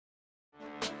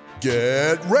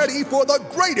Get ready for the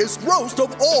greatest roast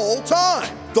of all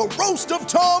time, the Roast of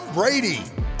Tom Brady,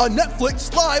 a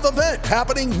Netflix live event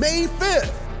happening May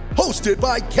 5th. Hosted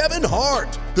by Kevin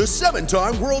Hart, the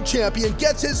 7-time world champion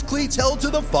gets his cleats held to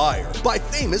the fire by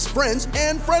famous friends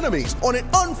and frenemies on an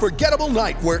unforgettable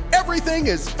night where everything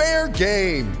is fair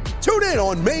game. Tune in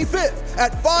on May 5th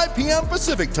at 5 p.m.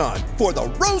 Pacific time for the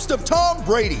Roast of Tom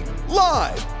Brady,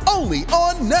 live only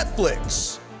on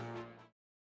Netflix.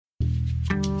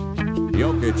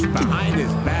 Jokic behind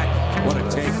his back. What a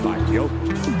take by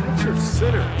Jokic. That's your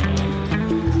sitter.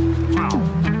 Wow.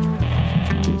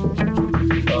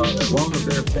 As long as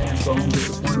their fans go home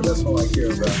disappointed, that's all I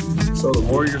care about. So the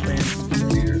Warrior fans can come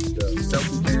in here, the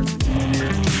Celtics fans can come in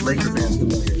here, Laker fans can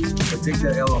come in here. But take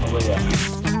that L on the way out.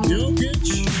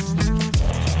 Jokic.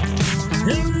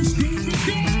 Harris goes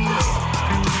the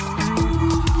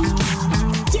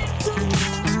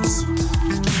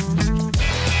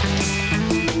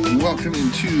Welcome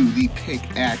into the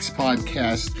Pickaxe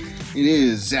Podcast. It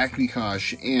is Zach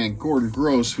Mikosh and Gordon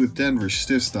Gross with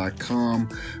DenverStiffs.com.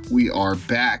 We are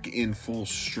back in full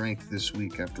strength this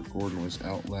week after Gordon was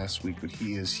out last week, but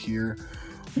he is here.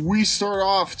 We start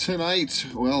off tonight,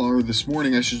 or this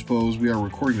morning, I suppose. We are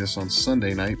recording this on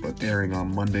Sunday night, but airing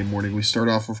on Monday morning. We start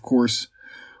off, of course,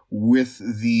 with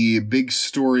the big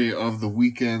story of the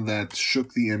weekend that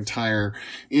shook the entire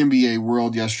NBA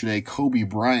world yesterday. Kobe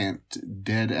Bryant,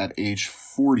 dead at age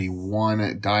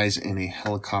 41, dies in a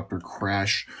helicopter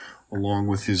crash along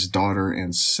with his daughter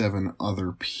and 7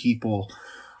 other people.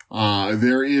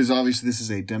 There is, obviously, this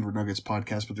is a Denver Nuggets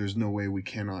podcast, but there's no way we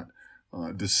cannot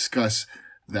discuss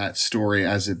that story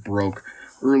as it broke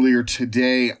earlier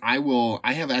today. I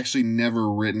have actually never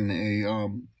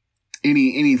written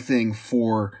anything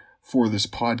for this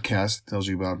podcast. It tells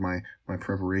you about my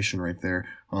preparation right there.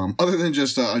 Other than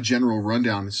just a general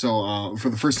rundown. So, for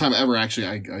the first time ever, actually,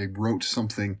 I wrote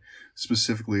something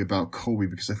specifically about Kobe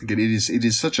because I think it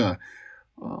is such a,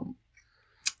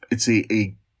 it's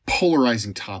a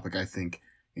polarizing topic, I think,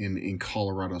 in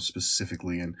Colorado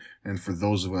specifically. And for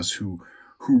those of us who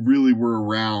really were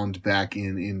around back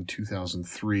in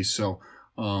 2003. So,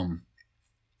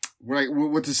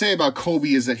 what to say about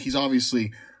Kobe is that he's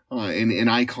obviously an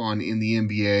icon in the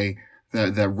NBA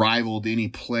that rivaled any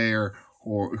player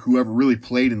or whoever really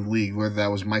played in the league, whether that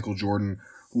was Michael Jordan,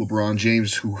 LeBron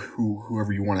James,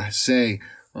 whoever you want to say.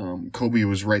 Kobe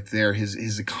was right there.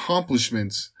 His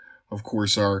accomplishments, of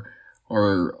course, are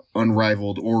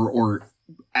unrivaled or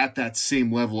at that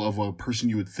same level of a person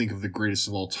you would think of the greatest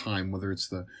of all time, whether it's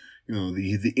the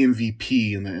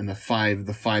MVP and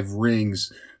the five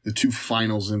rings, the 2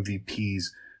 finals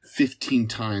MVPs, 15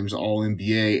 times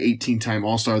All-NBA, 18-time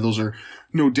All-Star. Those are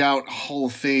no doubt Hall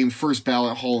of Fame, first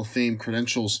ballot Hall of Fame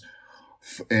credentials,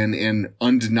 and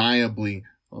undeniably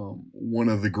one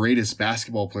of the greatest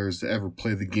basketball players to ever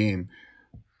play the game.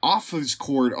 Off of his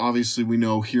court, obviously, we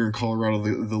know here in Colorado,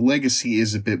 the legacy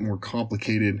is a bit more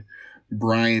complicated.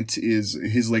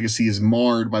 His legacy is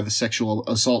marred by the sexual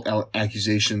assault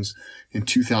accusations in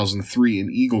 2003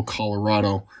 in Eagle,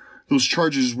 Colorado. Those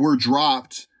charges were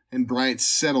dropped, and Bryant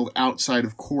settled outside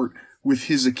of court with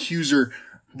his accuser,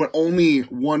 but only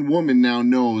one woman now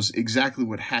knows exactly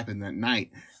what happened that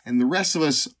night. And the rest of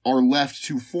us are left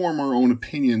to form our own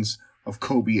opinions of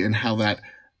Kobe and how that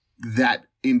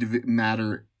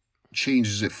matter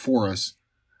changes it for us.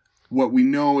 What we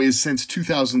know is since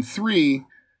 2003,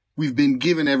 we've been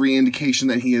given every indication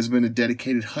that he has been a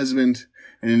dedicated husband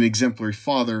and an exemplary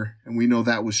father, and we know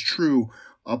that was true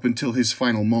up until his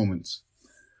final moments.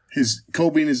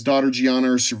 Kobe and his daughter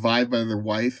Gianna are survived by their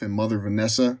wife and mother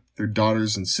Vanessa, their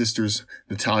daughters and sisters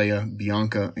Natalia,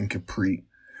 Bianca, and Capri.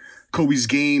 Kobe's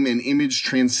game and image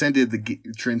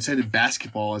transcended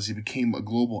basketball as he became a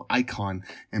global icon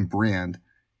and brand.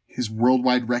 His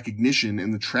worldwide recognition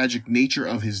and the tragic nature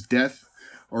of his death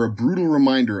are a brutal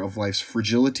reminder of life's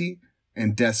fragility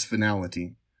and death's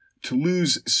finality. To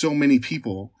lose so many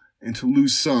people and to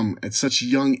lose some at such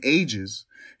young ages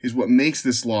is what makes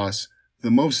this loss the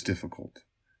most difficult.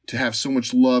 To have so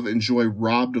much love and joy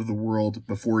robbed of the world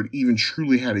before it even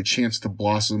truly had a chance to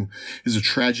blossom is a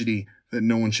tragedy that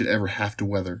no one should ever have to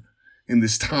weather. In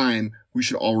this time, we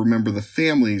should all remember the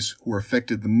families who are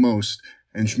affected the most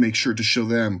and make sure to show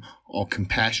them all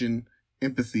compassion,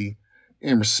 empathy,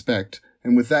 and respect.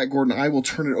 And with that, Gordon, I will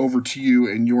turn it over to you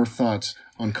and your thoughts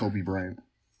on Kobe Bryant.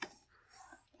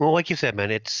 Well, like you said,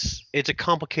 man, it's a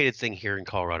complicated thing here in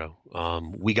Colorado.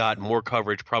 We got more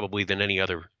coverage probably than any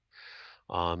other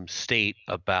state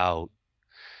about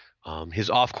his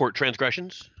off-court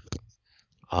transgressions.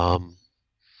 I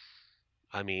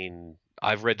mean,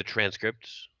 I've read the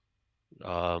transcripts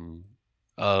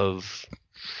of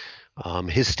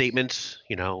His statements,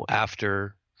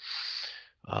 after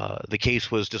the case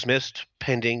was dismissed,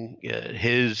 pending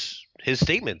his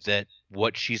statement that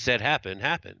what she said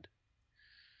happened.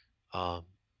 Um,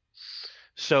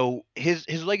 so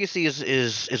his legacy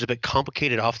is a bit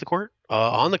complicated off the court.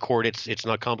 On the court, it's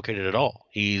not complicated at all.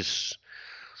 He's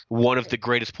one of the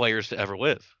greatest players to ever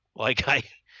live. Like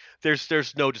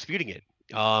there's no disputing it.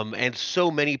 And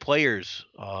so many players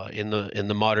in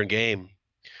the modern game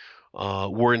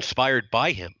were inspired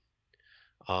by him.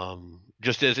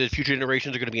 Just as future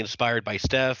generations are going to be inspired by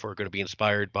Steph, or going to be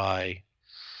inspired by,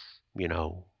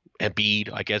 Embiid,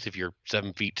 I guess, if you're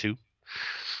 7'2".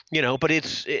 But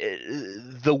it's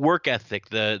the work ethic,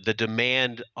 the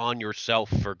demand on yourself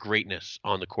for greatness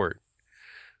on the court.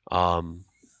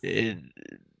 It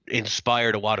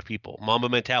inspired a lot of people. Mamba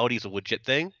mentality is a legit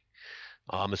thing,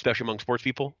 especially among sports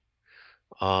people.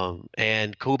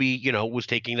 And Kobe, was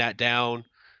taking that down.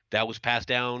 That was passed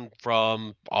down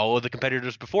from all of the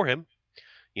competitors before him.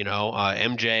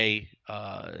 MJ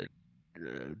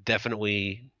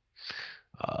definitely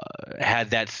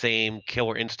had that same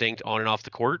killer instinct on and off the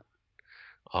court,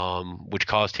 which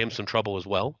caused him some trouble as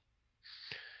well.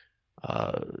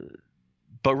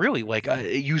 But really, like,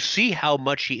 you see how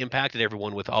much he impacted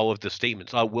everyone with all of the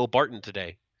statements. Will Barton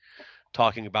today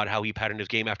talking about how he patterned his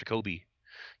game after Kobe.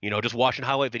 Just watching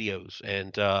highlight videos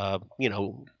and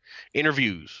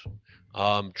interviews,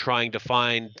 trying to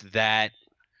find that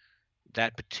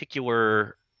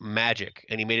particular magic,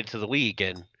 and he made it to the league,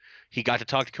 and he got to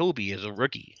talk to Kobe as a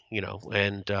rookie,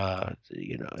 and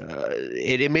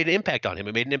it made an impact on him.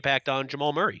 It made an impact on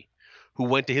Jamal Murray, who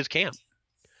went to his camp.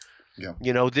 Yeah.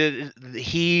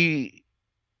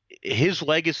 His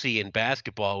legacy in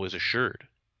basketball is assured,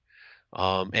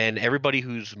 and everybody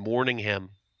who's mourning him,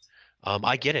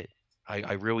 I get it.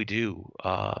 I really do.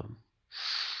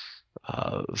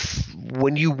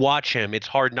 When you watch him, it's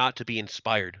hard not to be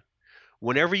inspired.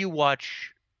 Whenever you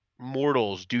watch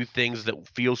mortals do things that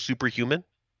feel superhuman,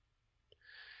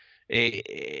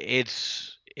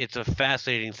 it's a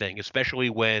fascinating thing,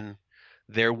 especially when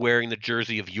they're wearing the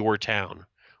jersey of your town,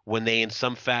 when they in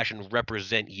some fashion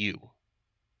represent you.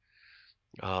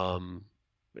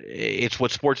 It's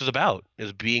what sports is about,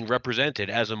 is being represented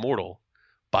as a mortal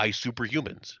by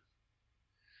superhumans.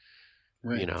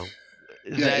 Right.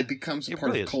 It becomes a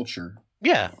part really of culture.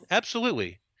 Yeah,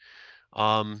 absolutely.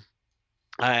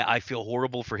 I feel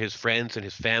horrible for his friends and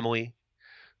his family,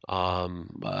 for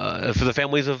the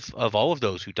families of all of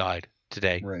those who died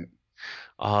today. Right.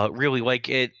 Really, like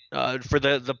it, for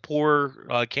the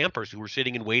poor campers who were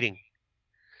sitting and waiting,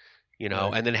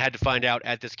 Right. and then had to find out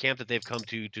at this camp that they've come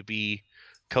to be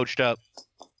coached up,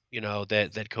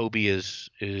 that Kobe is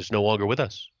no longer with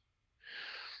us.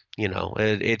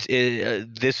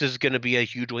 This is going to be a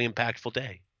hugely impactful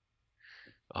day,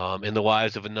 in the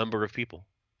lives of a number of people.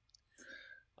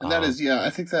 And that is, I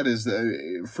think that is,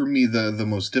 for me, the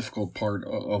most difficult part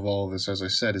of all of this, as I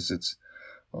said, is it's,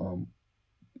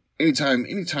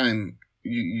 anytime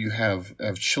you have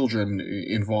children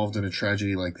involved in a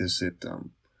tragedy like this, it,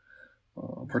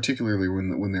 particularly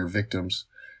when they're victims,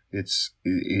 it's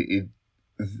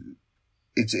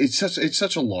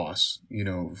such a loss,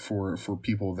 for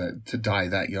people to die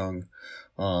that young.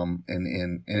 And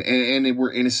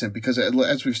we're innocent because,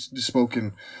 as we've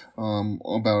spoken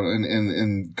about,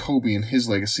 and Kobe and his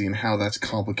legacy and how that's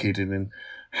complicated and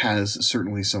has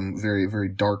certainly some very, very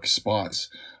dark spots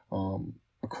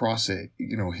across it.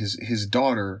 His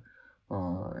daughter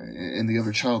and the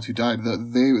other child who died,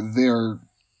 they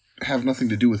have nothing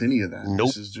to do with any of that. Nope.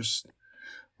 This is just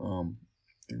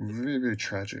very, very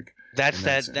tragic. That's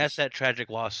that tragic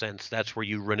loss sense. That's where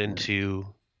you run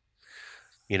into.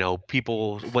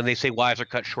 People, when they say lives are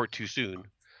cut short too soon,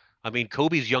 I mean,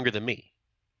 Kobe's younger than me.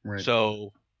 Right.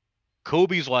 So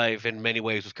Kobe's life in many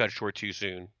ways was cut short too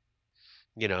soon,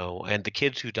 and the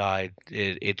kids who died,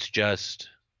 it's just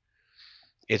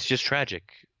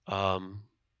tragic. And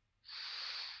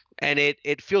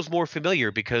it feels more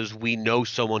familiar because we know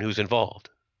someone who's involved.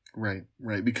 Right.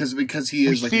 Because he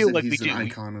is, like you said, he's an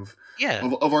icon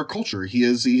of our culture. He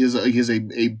is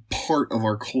a part of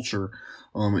our culture.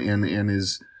 And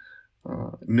is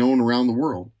known around the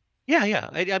world. Yeah.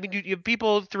 I mean, you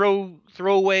people throw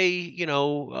away,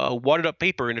 wadded up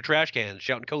paper in a trash can,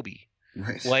 shouting Kobe.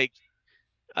 Right. Like,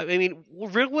 I mean,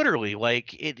 literally, like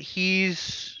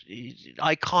he's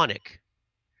iconic.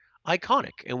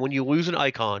 And when you lose an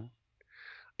icon,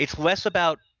 it's less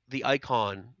about the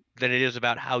icon than it is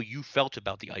about how you felt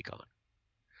about the icon.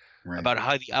 Right. About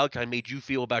how the icon made you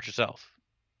feel about yourself.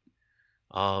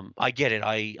 I get it.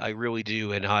 I really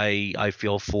do. And I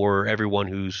feel for everyone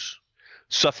who's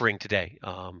suffering today.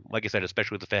 Like I said,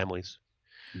 especially with the families.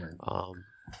 Right.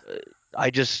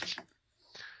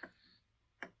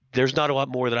 There's not a lot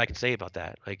more that I can say about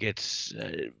that. Like it's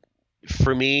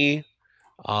for me,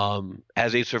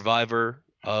 as a survivor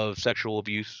of sexual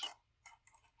abuse,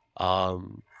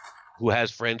 who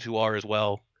has friends who are as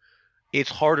well, it's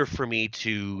harder for me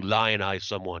to lionize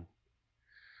someone.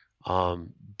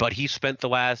 But he spent the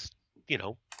last,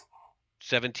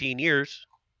 17 years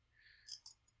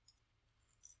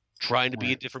trying to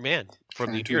be a different man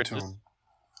from the appearances.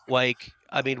 Like,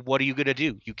 I mean, what are you going to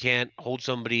do? You can't hold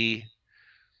somebody's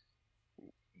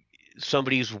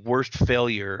worst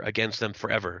failure against them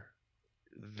forever.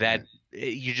 That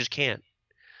you just can't.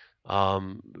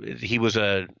 He was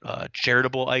a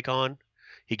charitable icon.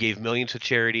 He gave millions to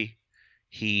charity.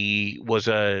 He was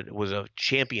a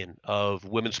champion of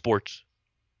women's sports,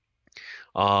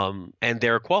 and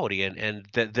their equality and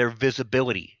their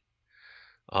visibility,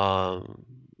 to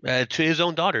his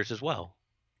own daughters as well.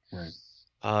 Right.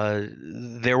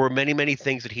 There were many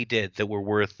things that he did that were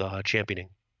worth championing,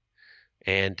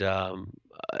 and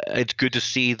it's good to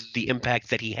see the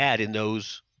impact that he had in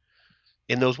those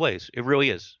ways. It really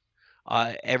is.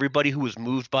 Everybody who was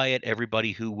moved by it,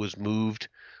 everybody who was moved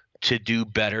to do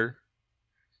better,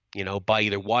 by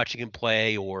either watching him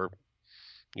play or,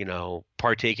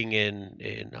 partaking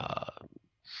in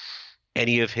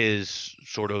any of his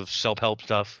sort of self-help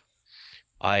stuff.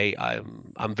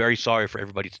 I'm very sorry for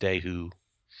everybody today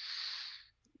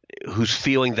who's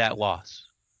feeling that loss.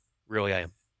 Really, I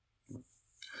am.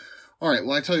 All right.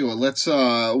 Well, I tell you what. Let's.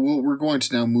 We're going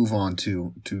to now move on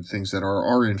to things that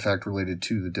are in fact related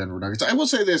to the Denver Nuggets. I will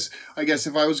say this. I guess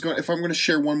if I'm going to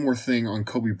share one more thing on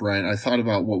Kobe Bryant, I thought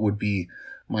about what would be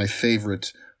my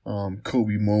favorite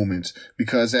Kobe moment,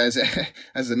 because as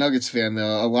a Nuggets fan,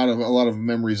 a lot of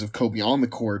memories of Kobe on the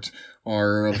court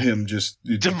are of him just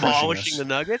demolishing the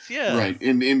Nuggets. Yeah. Right.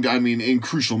 And I mean, in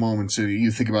crucial moments,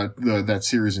 you think about that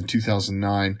series in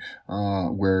 2009,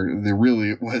 where there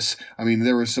really was, I mean,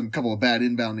 there was some couple of bad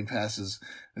inbounding passes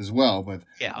as well, but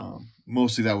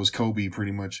mostly that was Kobe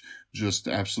pretty much just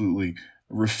absolutely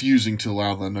refusing to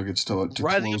allow the Nuggets to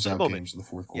close out games in the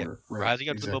fourth quarter. Yeah. Right. Rising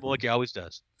up to the moment like he always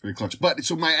does. Very clutch. But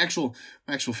so my actual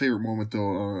favorite moment, though,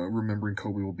 remembering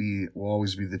Kobe will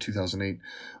always be the 2008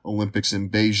 Olympics in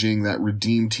Beijing. That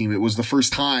redeemed team. It was the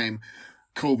first time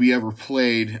Kobe ever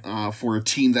played for a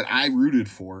team that I rooted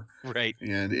for. Right.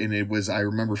 And it was, I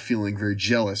remember feeling very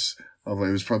jealous of.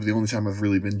 It was probably the only time I've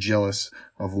really been jealous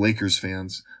of Lakers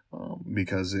fans.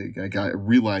 Because I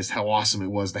realized how awesome it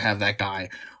was to have that guy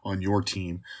on your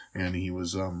team, and he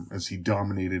was as he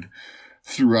dominated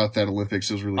throughout that Olympics.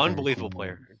 It was really unbelievable cool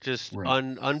player, just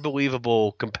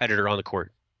unbelievable competitor on the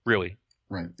court. Really,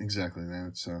 right? Exactly, man.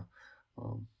 It's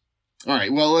all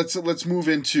right. Well, let's move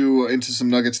into some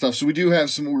Nugget stuff. So we do have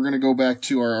some. We're going to go back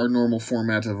to our normal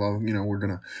format of we're going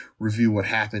to review what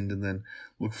happened and then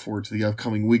look forward to the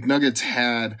upcoming week. Nuggets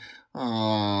had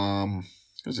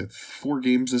was it 4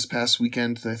 games this past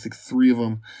weekend? I think 3 of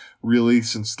them really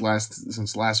since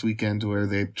last weekend, where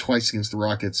they twice against the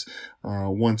Rockets,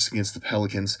 once against the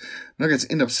Pelicans. Nuggets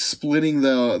end up splitting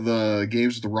the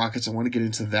games with the Rockets. I want to get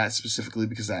into that specifically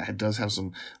because that does have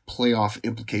some playoff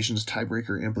implications,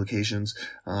 tiebreaker implications.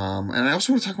 And I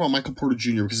also want to talk about Michael Porter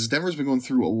Jr. because Denver's been going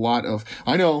through a lot of.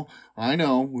 I know.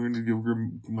 We're going to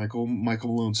give Michael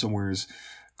Malone somewhere is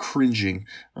cringing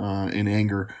in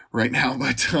anger right now,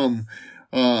 but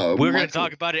we're going to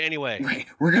talk about it anyway. Right.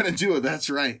 We're going to do it. That's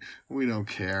right. We don't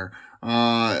care.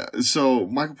 So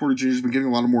Michael Porter Jr. has been getting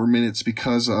a lot of more minutes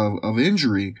because of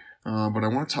injury. But I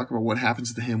want to talk about what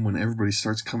happens to him when everybody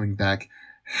starts coming back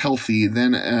healthy.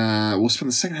 Then, we'll spend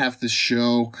the second half of this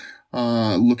show,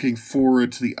 looking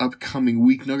forward to the upcoming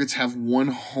week. Nuggets have one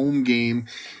home game,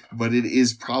 but it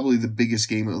is probably the biggest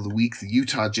game of the week. The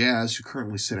Utah Jazz, who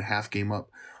currently sit a half game up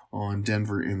on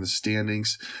Denver in the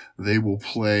standings, they will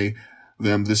play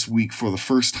them this week for the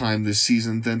first time this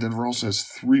season. Then Denver also has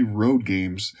 3 road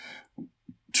games,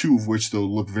 2 of which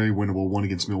they'll look very winnable. 1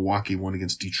 against Milwaukee, 1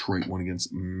 against Detroit, 1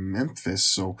 against Memphis.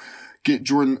 So get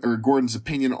Gordon's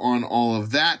opinion on all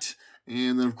of that.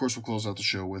 And then of course we'll close out the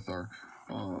show with our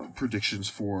predictions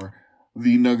for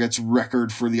the Nuggets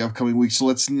record for the upcoming week. So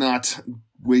let's not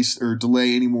waste or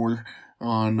delay any more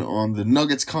on the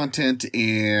Nuggets content,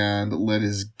 and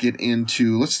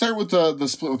let's start with the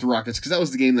split with the Rockets, because that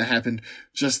was the game that happened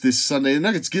just this Sunday. The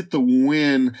Nuggets get the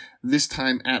win, this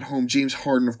time at home. James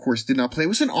Harden, of course, did not play. It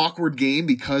was an awkward game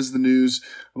because the news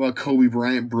about Kobe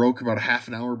Bryant broke about a half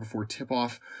an hour before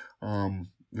tip-off.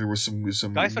 There was some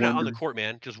guys been out on the court,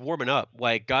 man, just warming up.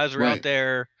 Like, guys are out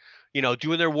there,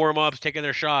 doing their warm-ups, taking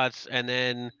their shots, and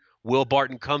then Will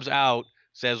Barton comes out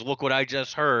says, "Look what I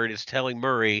just heard," is telling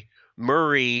Murray.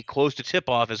 Murray, close to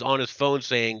tip-off, is on his phone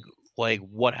saying, like,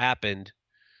 what happened?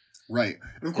 Right.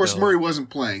 And of course, Murray wasn't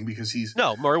playing because he's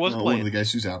no, Murray wasn't one playing. of the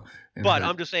guys who's out. But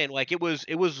I'm just saying, like, it was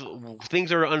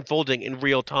things are unfolding in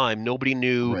real time. Nobody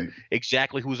knew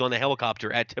exactly who was on the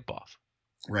helicopter at tip-off.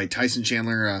 Right, Tyson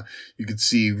Chandler, you could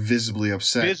see visibly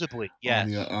upset. Visibly,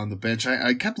 yes. On the bench.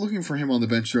 I kept looking for him on the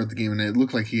bench throughout the game, and it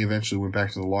looked like he eventually went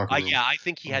back to the locker room. Yeah, I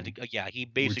think he had to. He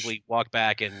basically walked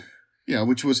back and. Yeah,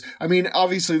 which was, I mean,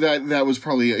 obviously that was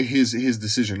probably his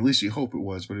decision. At least you hope it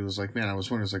was. But it was like, man, I was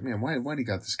wondering, man, why do you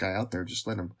got this guy out there? Just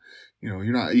let him.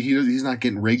 He's not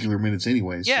getting regular minutes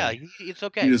anyways. Yeah, so it's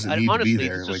okay. He doesn't need honestly, to be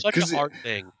there. It's such a hard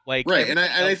thing. Like, right, and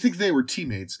I think they were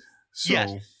teammates. So.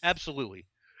 Yes, absolutely.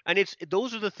 And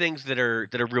those are the things that are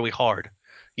really hard.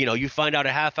 You find out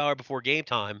a half hour before game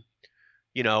time,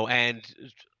 and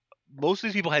most of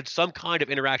these people had some kind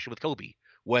of interaction with Kobe,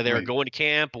 whether they're going to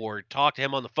camp or talk to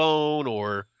him on the phone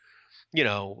or,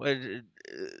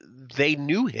 they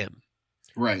knew him.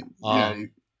 Right.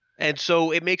 And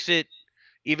so it makes it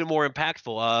even more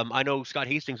impactful. I know Scott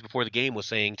Hastings before the game was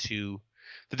saying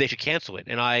that they should cancel it.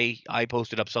 And I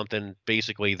posted up something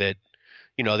basically that,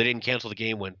 they didn't cancel the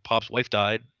game when Pop's wife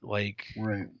died. Like,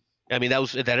 right. I mean,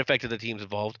 that affected the teams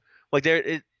involved. Like,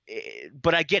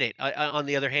 but I get it. On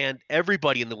the other hand,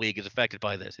 everybody in the league is affected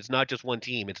by this. It's not just one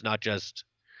team. It's not just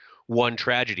one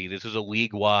tragedy. This is a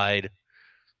league-wide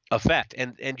effect.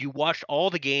 And you watched all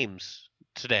the games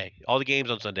today. All the games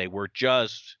on Sunday were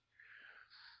just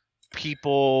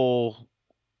people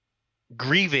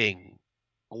grieving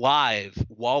live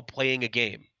while playing a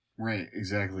game. Right,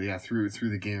 exactly. Yeah, through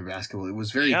the game of basketball, it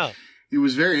was very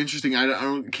interesting.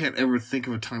 I can't ever think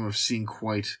of a time of seeing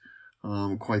quite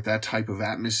that type of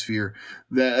atmosphere.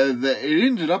 That it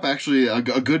ended up actually a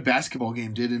good basketball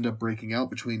game did end up breaking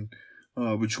out between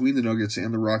the Nuggets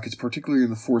and the Rockets, particularly in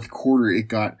the fourth quarter. It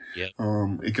got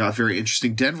very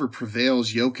interesting. Denver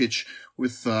prevails. Jokic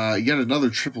with yet another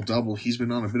triple double. He's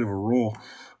been on a bit of a roll.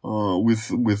 With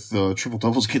triple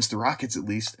doubles against the Rockets, at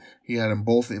least he had them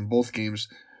both in both games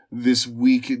this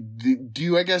week. Do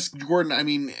you, I guess, Gordon, I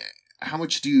mean, how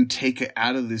much do you take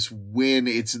out of this win?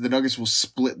 The Nuggets will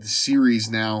split the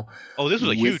series now. Oh, this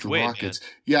was a huge win. Rockets. Man.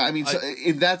 Yeah, I mean,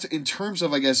 that's in terms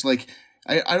of, I guess, like,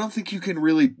 I don't think you can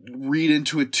really read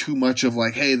into it too much of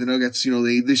like, hey, the Nuggets,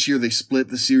 this year they split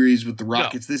the series with the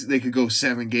Rockets. No. They could go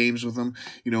 7 games with them,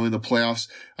 in the playoffs.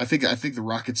 I think the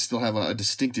Rockets still have a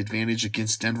distinct advantage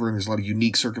against Denver, and there's a lot of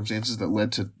unique circumstances that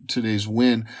led to today's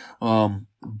win.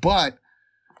 But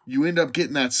you end up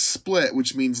getting that split,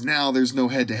 which means now there's no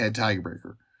head-to-head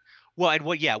tiebreaker. Well, and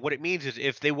what it means is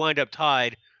if they wind up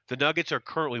tied, the Nuggets are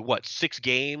currently 6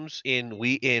 games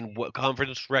in what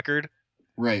conference record?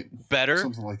 Right. Better.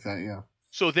 Something like that, yeah.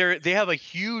 So they have a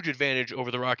huge advantage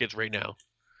over the Rockets right now.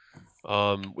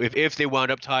 If they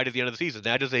wound up tied at the end of the season,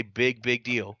 that is a big, big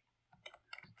deal.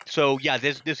 So yeah,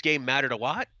 this game mattered a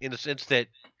lot in the sense that,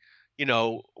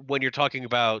 when you're talking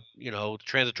about,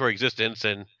 transitory existence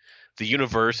and the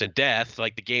universe and death,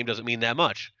 like the game doesn't mean that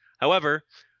much. However,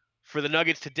 for the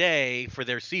Nuggets today, for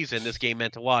their season, this game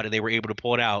meant a lot, and they were able to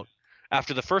pull it out.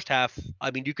 After the first half, I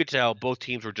mean, you could tell both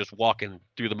teams were just walking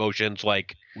through the motions.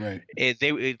 Like, right.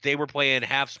 They were playing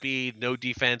half speed, no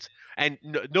defense, and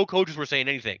no coaches were saying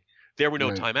anything. There were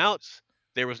no timeouts.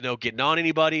 There was no getting on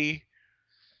anybody.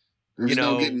 There was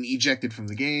no getting ejected from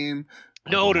the game.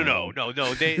 No.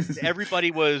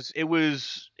 Everybody was.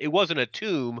 It wasn't a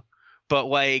tomb, but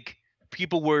like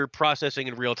people were processing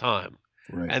in real time.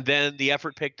 Right. And then the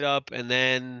effort picked up, and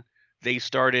then they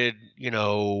started,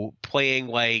 playing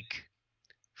like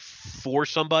for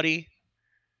somebody.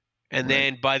 And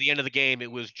then by the end of the game,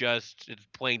 it was just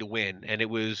playing to win. And it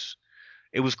was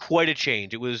quite a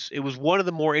change. It was one of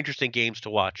the more interesting games to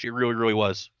watch. It really, really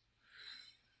was.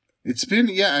 It's been,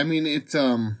 it's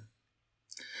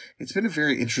been a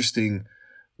very interesting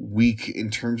week in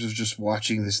terms of just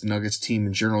watching this Nuggets team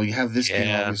in general. You have this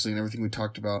game, obviously, and everything we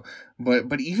talked about.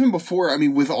 But even before, I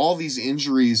mean, with all these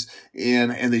injuries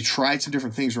and they tried some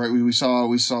different things, right? We saw,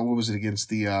 what was it against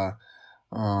the,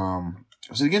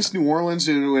 was it against New Orleans?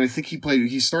 And I think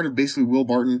he started basically Will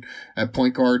Barton at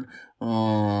point guard,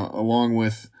 along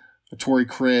with Torrey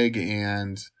Craig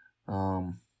and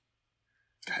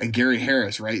Gary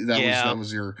Harris, right? That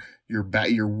was your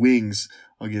wings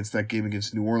against that game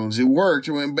against New Orleans. It worked,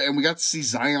 and we got to see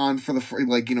Zion for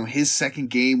his second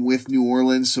game with New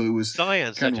Orleans. So it was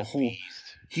Zion's kind of a whole.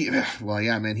 He gave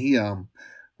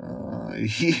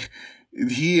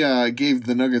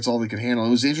the Nuggets all they could handle.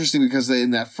 It was interesting because in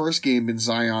that first game in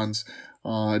Zion's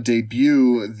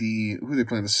debut, who are they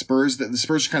playing? The Spurs. The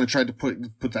Spurs kind of tried to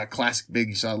put that classic big.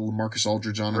 You saw LaMarcus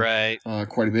Aldridge on him, right?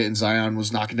 Quite a bit, and Zion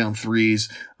was knocking down threes,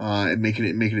 and making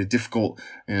it difficult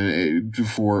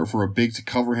for a big to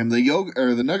cover him.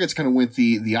 The Nuggets kind of went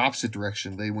the opposite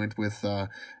direction. They went with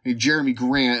Jeremy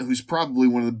Grant, who's probably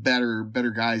one of the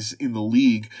better guys in the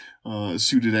league,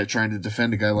 suited at trying to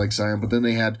defend a guy like Zion. But then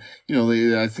they had,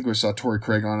 I think I saw Torrey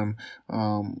Craig on him,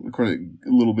 quite a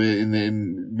little bit, and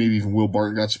then maybe even Will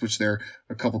Barton got switched there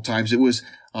a couple times. It was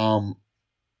kind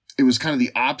of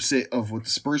the opposite of what the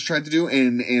Spurs tried to do,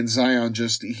 and Zion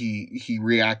just, he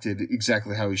reacted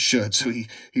exactly how he should. So he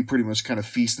pretty much kind of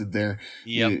feasted there,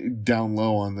 down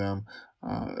low on them,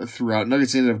 throughout.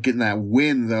 Nuggets ended up getting that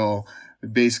win though,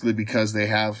 basically because they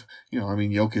have,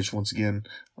 Jokic once again,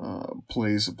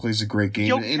 plays a great game.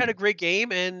 Jokic had a great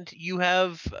game, and you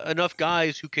have enough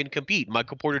guys who can compete.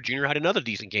 Michael Porter Jr. had another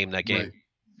decent game that game.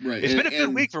 Right. It's been a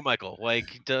good week for Michael.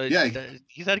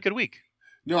 He's had a good week.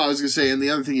 No, I was going to say, and the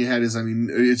other thing you had is,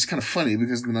 it's kind of funny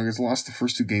because the Nuggets lost the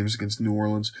first two games against New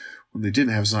Orleans when they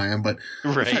didn't have Zion, but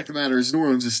the fact of the matter is New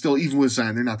Orleans is still, even with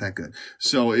Zion, they're not that good.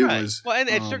 So it was... Well, and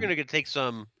it's certainly going to take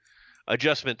some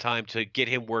adjustment time to get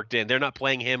him worked in. They're not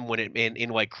playing him in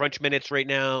like crunch minutes right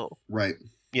now. Right.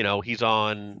 He's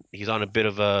on a bit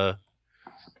of a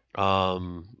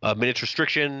minutes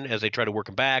restriction as they try to work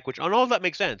him back, which on all of that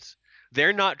makes sense.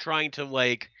 They're not trying to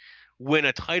win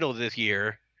a title this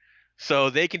year, so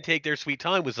they can take their sweet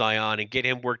time with Zion and get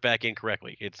him worked back in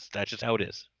correctly. That's just how it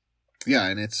is. Yeah,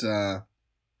 and it's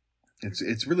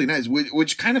really nice,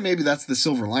 which kind of maybe that's the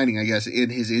silver lining, I guess,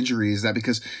 in his injury, is that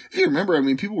because if you remember,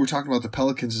 people were talking about the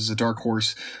Pelicans as a dark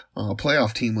horse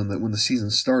playoff team when the season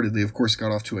started. They of course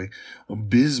got off to a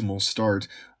abysmal start,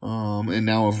 and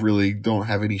now really don't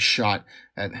have any shot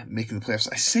at making the playoffs.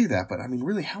 I say that, but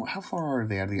really, how far are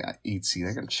they out of the 8th seed?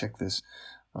 I got to check this.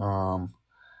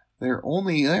 They're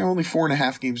only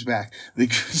 4.5 games back. They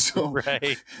could still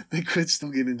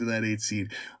get into that 8th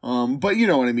seed. But you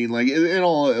know what I mean? In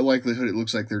all likelihood, it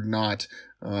looks like they're not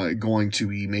going to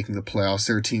be making the playoffs.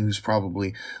 They're a team who's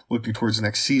probably looking towards the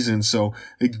next season. So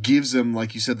it gives them,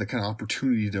 like you said, the kind of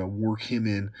opportunity to work him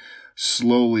in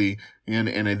slowly. And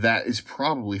that is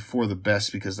probably for the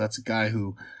best, because that's a guy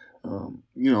who,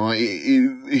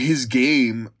 his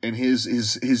game and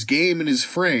his game and his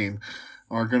frame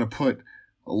are going to put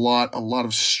a lot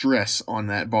of stress on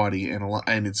that body,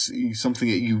 and it's something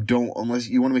that you don't, unless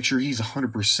you want to make sure he's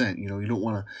 100%. You don't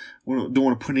want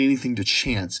to put anything to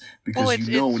chance, because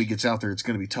when he gets out there, it's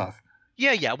going to be tough.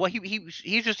 Yeah. Well,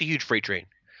 he's just a huge freight train.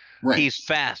 Right. He's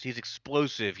fast. He's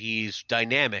explosive. He's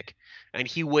dynamic, and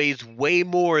he weighs way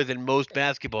more than most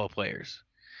basketball players.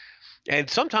 And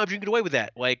sometimes you can get away with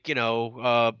that.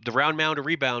 The round mound or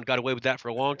rebound got away with that for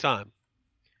a long time.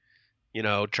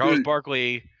 Charles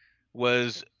Barkley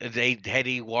had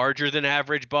a larger than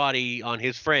average body on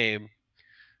his frame,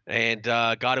 and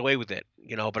got away with it.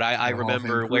 But I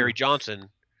remember Larry Johnson,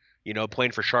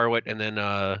 playing for Charlotte and then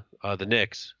the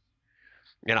Knicks.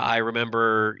 And I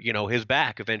remember, his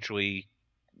back eventually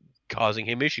causing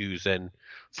him issues, and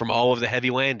from all of the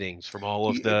heavy landings, from all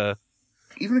of the...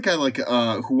 Even a guy like,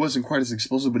 who wasn't quite as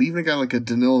explosive, but even a guy like a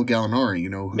Danilo Gallinari,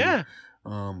 who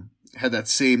had that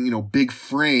same, big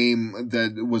frame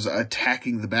that was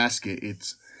attacking the basket.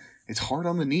 It's hard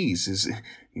on the knees.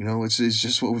 It's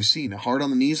just what we've seen. Hard on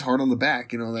the knees, hard on the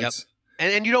back. That's...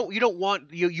 Yep. And you don't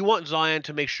want you want Zion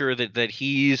to make sure that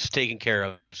he's taken care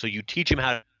of. So you teach him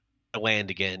how to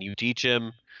land again. You teach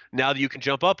him, now that you can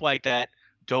jump up like that,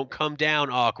 don't come down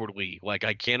awkwardly.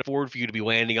 I can't afford for you to be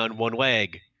landing on one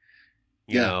leg.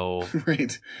 You know.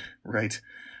 Right.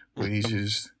 We need to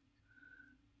just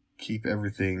keep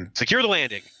everything secure the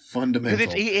landing. Fundamental.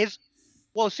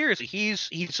 Seriously, he's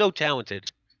so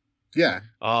talented. Yeah.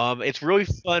 It's really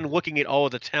fun looking at all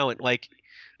of the talent.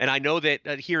 And I know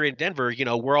that here in Denver,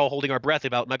 we're all holding our breath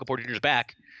about Michael Porter Jr.'s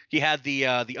back. He had the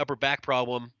upper back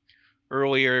problem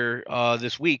earlier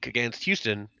this week against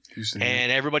Houston,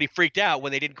 and everybody freaked out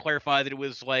when they didn't clarify that it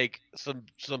was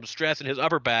some stress in his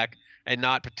upper back and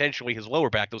not potentially his lower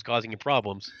back that was causing him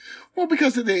problems. Well,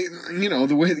 because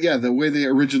the way they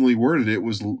originally worded it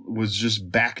was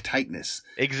just back tightness.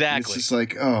 Exactly. And it's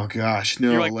just oh gosh,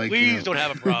 no. You're please don't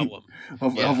have a problem.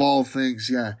 of all things,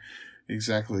 yeah,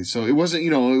 exactly. So it wasn't,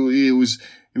 it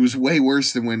was way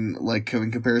worse than when,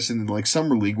 in comparison to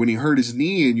Summer League, when he hurt his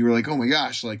knee and you were oh my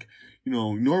gosh,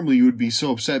 normally you would be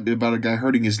so upset about a guy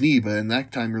hurting his knee, but in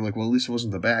that time you're well, at least it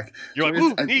wasn't the back. You're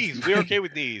ooh, knees. We're okay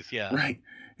with knees. Yeah. Right.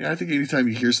 Yeah, I think anytime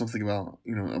you hear something about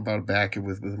a back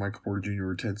with Michael Porter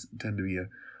Jr., tend to be a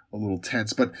little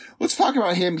tense. But let's talk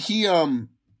about him. He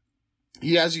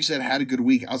he, as you said, had a good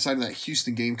week outside of that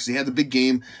Houston game because he had the big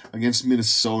game against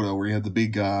Minnesota where he had the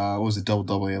big, what was it,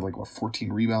 double-double. He had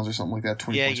 14 rebounds or something like that?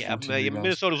 20 points, 14 rebounds.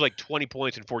 Minnesota was 20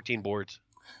 points and 14 boards.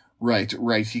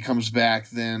 Right. He comes back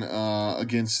then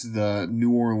against the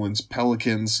New Orleans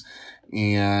Pelicans,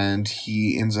 and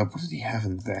he ends up. What did he have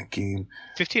in that game?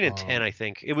 15 and 10, I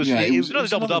think. It was another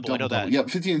double-double. I know that.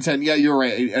 Yep, 15 and 10. Yeah, you're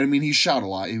right. I mean, he shot a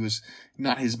lot. He was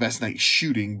not his best night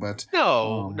shooting, but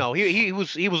no, he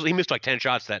missed 10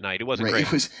 shots that night. It wasn't great.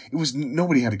 It was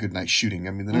nobody had a good night shooting.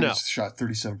 I mean, the Nuggets shot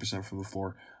 37% from the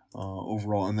floor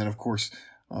overall, and then of course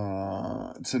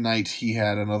tonight he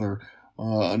had another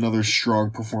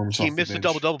strong performance. He missed a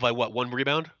double-double by what, 1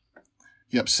 rebound?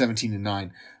 Yep, 17 and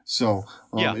 9. So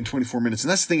in 24 minutes,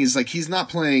 and that's the thing is he's not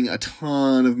playing a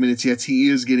ton of minutes yet. He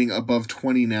is getting above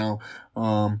 20 now,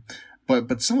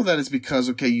 but some of that is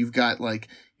because you've got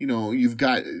you've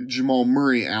got Jamal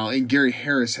Murray out, and Gary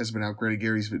Harris has been out. Granted,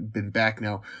 Gary's been back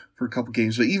now for a couple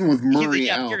games, but even with Murray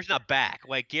out, Gary's not back.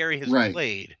 Gary has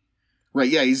played. Right,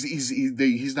 yeah,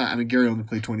 he's not. I mean, Gary only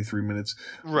played 23 minutes,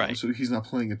 right? So he's not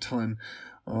playing a ton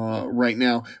right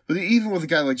now. But even with a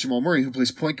guy like Jamal Murray who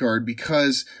plays point guard,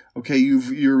 because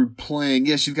you're playing.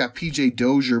 Yes, you've got PJ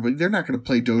Dozier, but they're not going to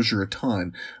play Dozier a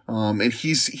ton. And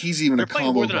he's even they're a combo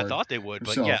playing more than guard I thought they would.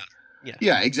 But himself.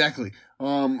 Yeah, exactly.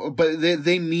 But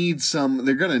they need some.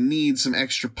 They're going to need some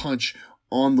extra punch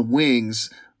on the wings.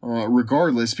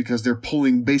 Regardless, because they're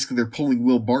pulling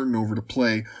Will Barton over to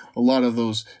play a lot of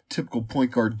those typical point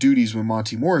guard duties when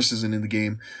Monty Morris isn't in the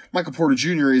game. Michael Porter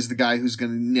Jr. is the guy who's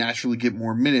going to naturally get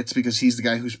more minutes because he's the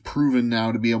guy who's proven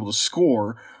now to be able to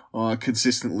score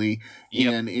consistently,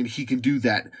 and he can do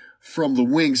that from the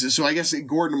wings. So I guess,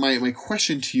 Gordon, my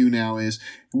question to you now is,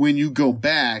 when you go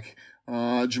back,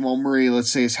 Jamal Murray, let's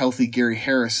say, is healthy, Gary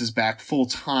Harris is back full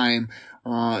time.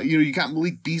 You got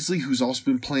Malik Beasley, who's also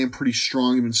been playing pretty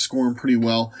strong and been scoring pretty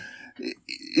well.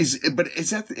 Is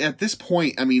at this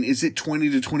point, I mean, is it 20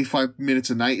 to 25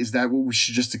 minutes a night? Is that what we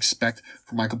should just expect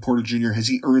from Michael Porter Jr.? Has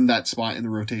he earned that spot in the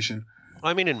rotation?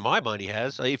 I mean, in my mind, he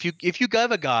has. If you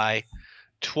give a guy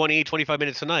 20, 25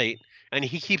 minutes a night, and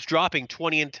he keeps dropping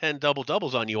 20 and 10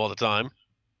 double-doubles on you all the time,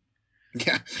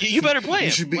 yeah, you better play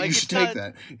him. You should take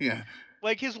that. Yeah.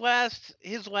 His last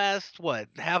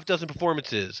half dozen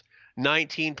performances,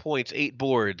 19 points, 8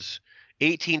 boards,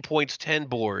 18 points, 10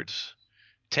 boards,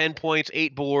 10 points,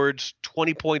 8 boards,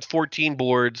 20 points, 14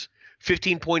 boards,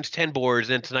 15 points, 10 boards,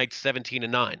 and tonight's 17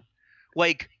 and 9.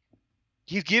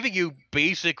 He's giving you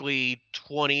basically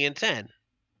 20 and 10.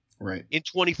 Right. In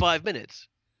 25 minutes.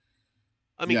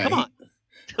 I mean, come on.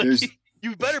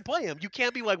 You better play him. You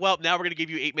can't be well, now we're going to give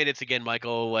you 8 minutes again,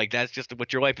 Michael. That's just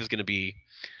what your life is going to be.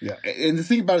 Yeah, and the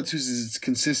thing about it, too, is it's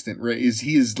consistent, right?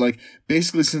 He is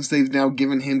basically, since they've now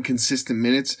given him consistent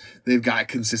minutes, they've got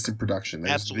consistent production.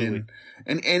 Absolutely.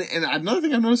 And another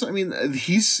thing I've noticed, I mean,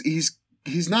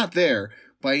 he's not there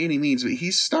by any means, but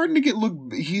he's starting to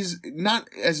he's not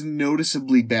as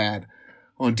noticeably bad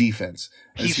on defense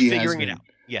as he has been. He's figuring it out.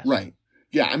 Yes. Right.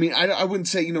 Yeah, I mean, I wouldn't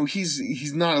say,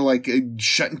 he's not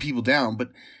shutting people down, but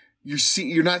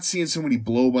you're not seeing so many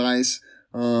blow-bys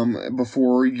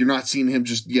before. You're not seeing him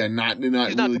just not he's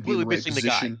not really completely missing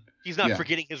position. The guy. He's not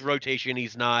forgetting his rotation.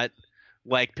 He's not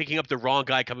picking up the wrong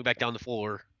guy coming back down the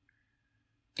floor.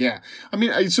 Yeah, I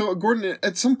mean, so Gordon,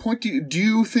 at some point, do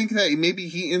you think that maybe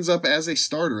he ends up as a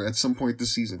starter at some point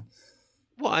this season?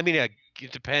 Well, I mean, it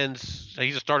depends.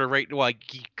 He's a starter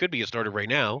he could be a starter right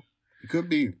now. He could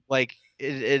be.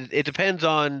 It depends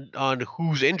on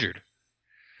who's injured.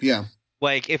 Yeah.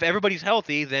 If everybody's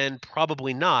healthy, then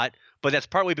probably not. But that's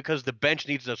partly because the bench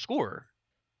needs a scorer.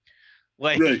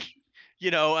 Right.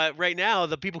 Right now,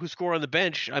 the people who score on the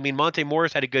bench, I mean, Monte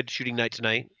Morris had a good shooting night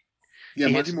tonight. Yeah,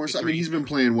 Monte Morris, I mean, he's been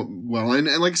playing well. And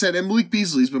like I said, and Malik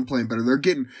Beasley's been playing better. They're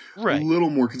getting a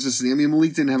little more consistency. I mean,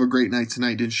 Malik didn't have a great night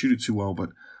tonight. Didn't shoot it too well, but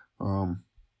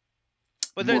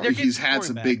he's had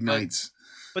some big nights.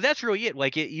 But that's really it.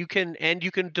 You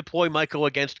can deploy Michael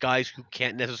against guys who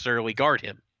can't necessarily guard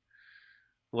him.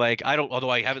 Although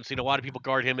I haven't seen a lot of people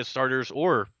guard him as starters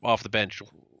or off the bench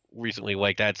recently.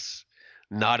 That's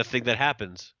not a thing that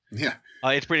happens. Yeah.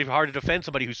 It's pretty hard to defend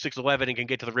somebody who's 6'11" and can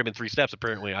get to the rim in 3 steps,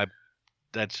 apparently.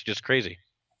 That's just crazy.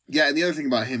 Yeah, and the other thing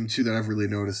about him, too, that I've really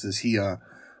noticed is he,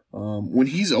 when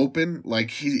he's open,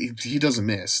 he doesn't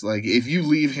miss. If you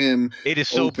leave him it is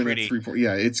so open pretty. At 3 point,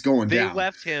 it's going down.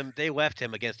 They left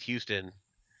him against Houston.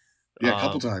 Yeah, a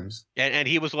couple times. And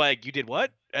he was like, you did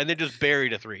what? And then just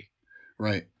buried a 3.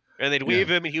 Right. And they'd leave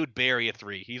him and he would bury a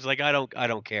 3. He's like, I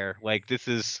don't care. This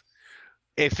is,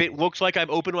 if it looks like I'm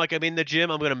open like I'm in the gym,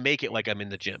 I'm going to make it like I'm in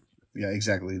the gym. Yeah,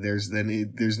 exactly. There's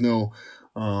no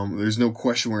There's no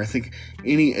question where I think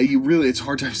it's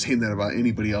hard time saying that about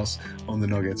anybody else on the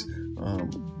Nuggets.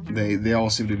 They all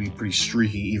seem to be pretty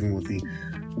streaky, even with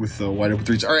the wide open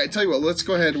threes. All right, I tell you what, let's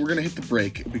go ahead. We're gonna hit the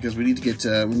break because we need to get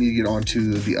on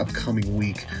to the upcoming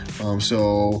week.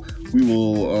 So we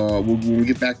will when we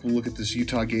get back, we'll look at this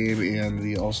Utah game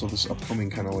and also this upcoming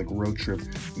kind of like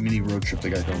mini road trip they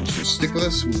got going. So stick with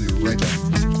us. We'll be right back.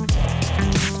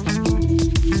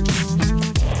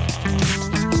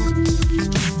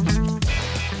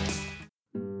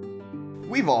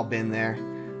 We've all been there.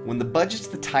 When the budget's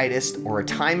the tightest or a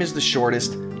time is the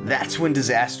shortest, that's when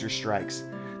disaster strikes.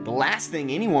 The last thing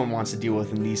anyone wants to deal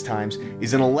with in these times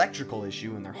is an electrical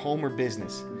issue in their home or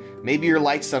business. Maybe your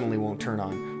light suddenly won't turn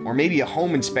on, or maybe a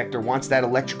home inspector wants that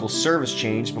electrical service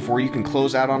changed before you can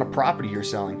close out on a property you're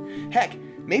selling. Heck,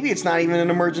 maybe it's not even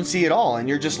an emergency at all and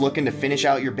you're just looking to finish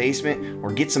out your basement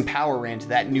or get some power ran to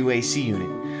that new AC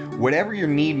unit. Whatever your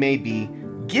need may be,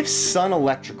 give Sun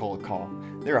Electrical a call.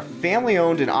 They're a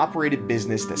family-owned and operated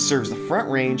business that serves the Front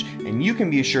Range, and you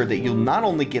can be assured that you'll not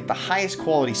only get the highest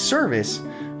quality service,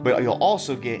 but you'll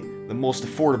also get the most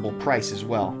affordable price as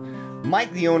well.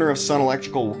 Mike, the owner of Sun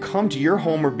Electrical, will come to your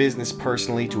home or business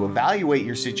personally to evaluate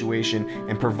your situation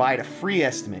and provide a free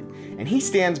estimate. And he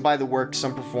stands by the work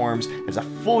Sun performs as a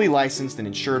fully licensed and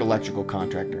insured electrical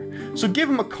contractor. So give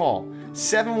him a call,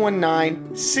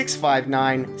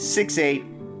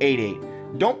 719-659-6888.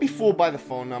 Don't be fooled by the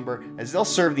phone number, as they'll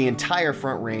serve the entire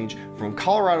Front Range from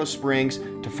Colorado Springs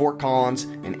to Fort Collins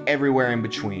and everywhere in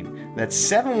between. That's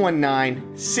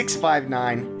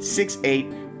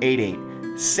 719-659-6888.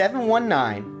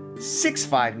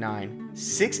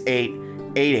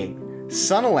 719-659-6888.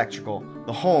 Sun Electrical,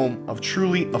 the home of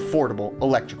truly affordable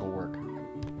electrical work.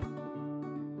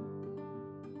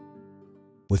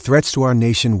 With threats to our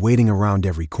nation waiting around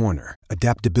every corner,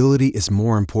 adaptability is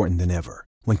more important than ever.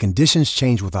 When conditions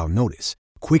change without notice,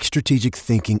 quick strategic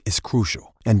thinking is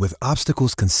crucial. And with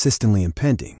obstacles consistently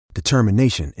impending,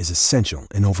 determination is essential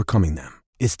in overcoming them.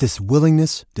 It's this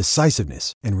willingness,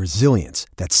 decisiveness, and resilience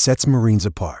that sets Marines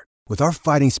apart. With our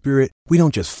fighting spirit, we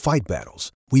don't just fight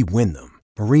battles, we win them.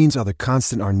 Marines are the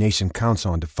constant our nation counts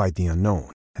on to fight the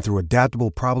unknown. And through adaptable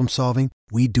problem solving,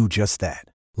 we do just that.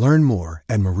 Learn more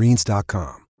at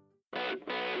marines.com.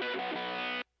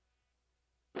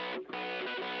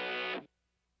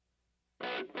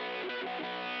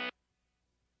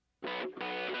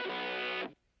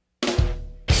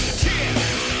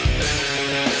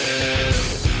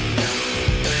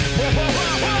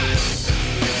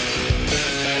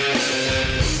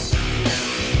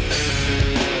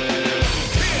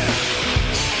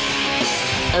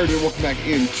 All right, and welcome back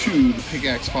into the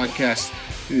Pickaxe Podcast.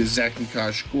 It is Zach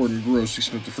Nikosh, Gordon Gross. We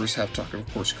spent the first half talking,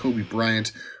 of course, Kobe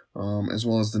Bryant, as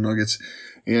well as the Nuggets,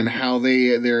 and how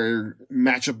their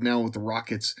matchup now with the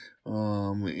Rockets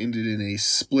ended in a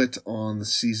split on the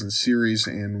season series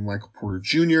and Michael Porter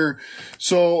Jr.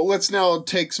 So let's now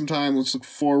take some time. Let's look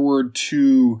forward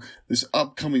to this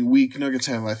upcoming week. Nuggets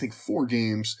have, I think, 4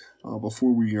 games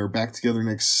before we are back together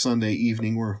next Sunday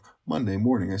evening or Monday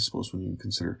morning, I suppose, when you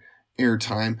consider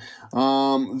airtime.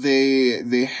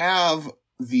 They have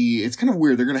it's kind of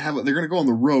weird. They're gonna go on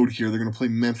the road here. They're gonna play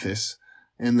Memphis,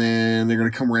 and then they're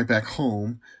gonna come right back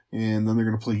home, and then they're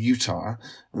gonna play Utah,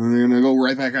 and then they're gonna go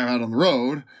right back out on the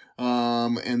road.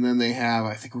 And then they have,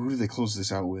 I think, who do they close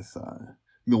this out with?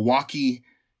 Milwaukee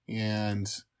and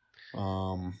see,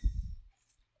 I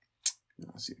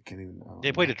can't even.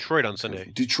 They play Detroit on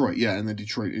Sunday. Detroit, yeah, and then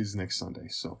Detroit is next Sunday.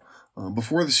 So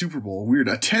before the Super Bowl, weird,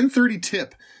 a 10:30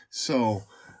 tip. So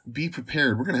be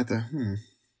prepared. We're gonna have to. We're gonna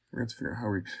have to figure out how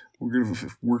we're gonna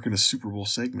work in a Super Bowl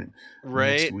segment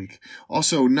next week.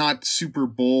 Also, not Super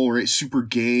Bowl, right? Super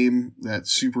Game, that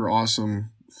super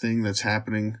awesome thing that's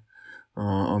happening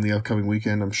on the upcoming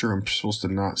weekend. I'm sure I'm supposed to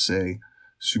not say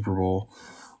Super Bowl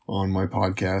on my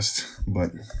podcast,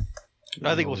 but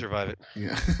I think we'll survive it.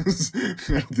 Yeah.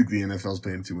 I don't think the NFL's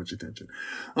paying too much attention.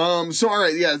 So, all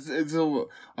right. Yeah. So,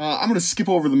 I'm going to skip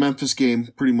over the Memphis game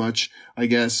pretty much, I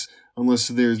guess, unless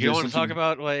there's. You don't want to talk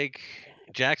about, like,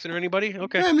 Jackson or anybody?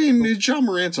 Okay. Yeah, I mean, John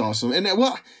Morant's awesome. And,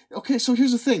 well, okay, so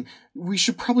here's the thing. We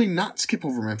should probably not skip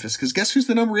over Memphis, because guess who's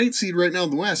the number 8 seed right now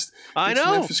in the West? I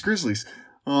know. Memphis Grizzlies.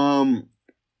 We'll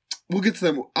get to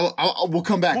them. We'll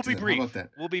come back to them. Brief. How about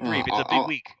that? We'll be brief. It's a big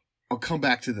week. I'll come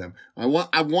back to them. I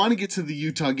want to get to the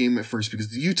Utah game at first, because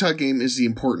the Utah game is the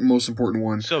most important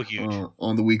one. So huge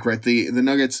on the week, right? The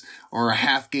Nuggets are a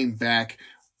half game back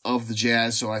of the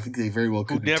Jazz, so I think they very well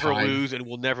could never lose and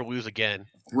will never lose again.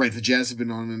 Right, the Jazz have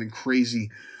been on a crazy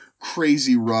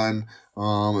run.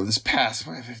 This past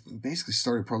basically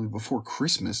started probably before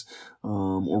Christmas,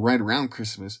 or right around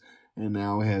Christmas, and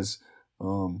now has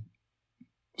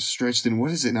stretched in,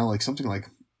 what is it now? Like something like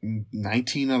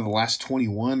 19 out of the last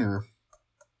 21 or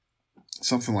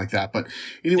something like that. But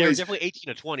anyways, they're definitely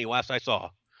 18 to 20 last I saw.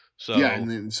 So yeah, and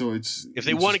then so it's if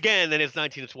they won again, then it's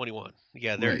 19 to 21.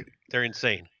 Yeah, they're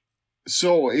insane.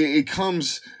 So it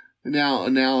comes now.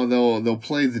 They'll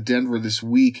play the Denver this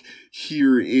week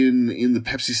here in the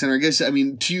Pepsi Center. I guess. I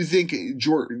mean, do you think,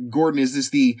 Gordon, is this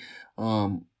the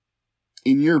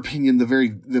in your opinion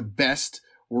the best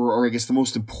or I guess the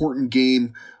most important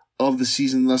game of the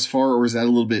season thus far, or is that a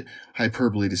little bit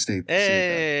hyperbole to say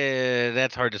that?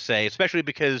 That's hard to say, especially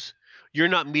because you're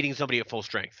not meeting somebody at full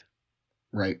strength.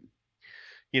 Right.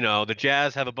 The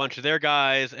Jazz have a bunch of their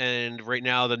guys, and right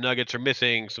now the Nuggets are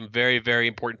missing some very, very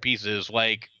important pieces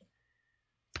like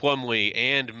Plumlee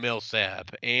and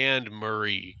Millsap and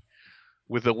Murray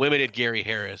with a limited Gary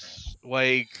Harris.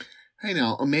 Like, hey,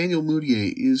 now Emmanuel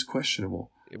Mudiay is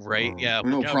questionable. Right? Yeah.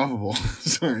 No, probable.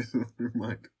 Sorry, never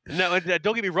mind. No,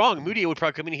 don't get me wrong. Mudiay would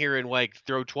probably come in here and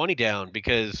throw 20 down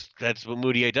because that's what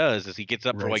Mudiay does. Is he gets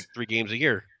up for 3 games a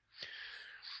year.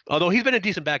 Although he's been a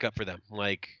decent backup for them.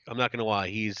 I'm not going to lie.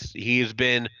 He has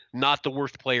been not the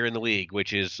worst player in the league,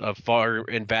 which is a far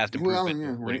and vast improvement. Well,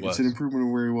 yeah, right. It's an improvement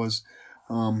of where he was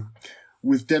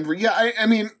with Denver. Yeah, I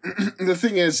mean, the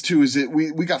thing is, too, is that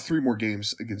we got 3 more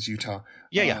games against Utah.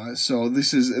 Yeah. So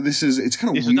this is it's kind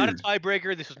of weird. This is not a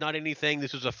tiebreaker. This is not anything.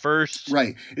 This is a first.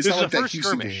 Right. It's not like that Houston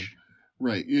skirmish game.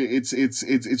 Right.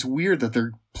 It's weird that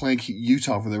they're playing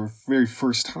Utah for their very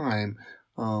first time.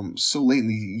 So late in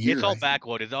the year. It's all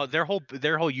backloaded.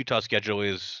 Their whole Utah schedule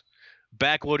is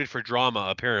backloaded for drama,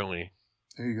 apparently.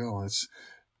 There you go. It's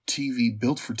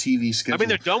built for TV schedule. I mean,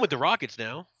 they're done with the Rockets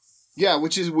now. Yeah,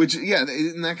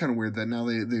 isn't that kind of weird that now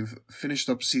they've finished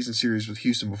up a season series with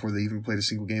Houston before they even played a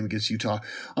single game against Utah.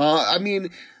 I mean,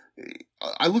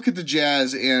 I look at the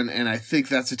Jazz and I think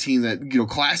that's a team that,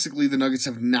 classically the Nuggets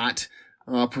have not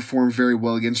performed very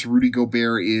well against. Rudy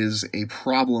Gobert is a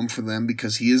problem for them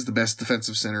because he is the best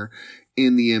defensive center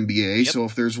in the NBA. Yep. So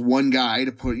if there's one guy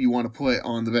you want to put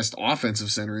on the best offensive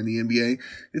center in the NBA,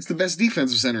 it's the best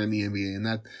defensive center in the NBA, and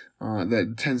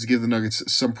that tends to give the Nuggets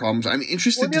some problems. I'm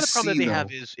interested to see. The other problem that they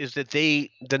have is that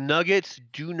the Nuggets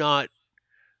do not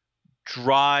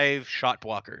drive shot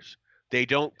blockers. They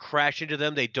don't crash into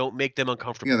them. They don't make them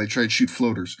uncomfortable. Yeah, they try to shoot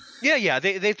floaters. Yeah.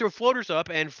 They throw floaters up,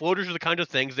 and floaters are the kind of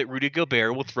things that Rudy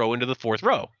Gobert will throw into the 4th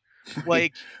row.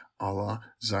 Like a la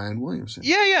Zion Williamson.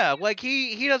 Yeah. Like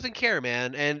he doesn't care,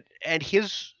 man. And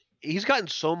he's gotten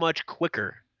so much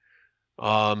quicker.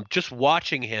 Just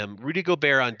watching him, Rudy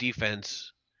Gobert on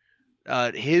defense,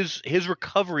 his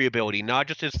recovery ability, not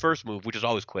just his first move, which is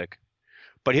always quick,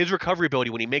 but his recovery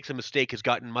ability when he makes a mistake has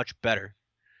gotten much better.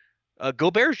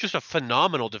 Gobert is just a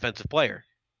phenomenal defensive player.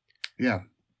 Yeah.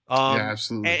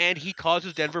 Absolutely. And he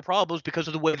causes Denver problems because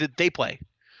of the way that they play.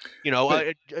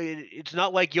 It's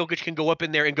not like Jokic can go up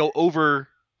in there and go over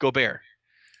Gobert.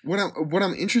 What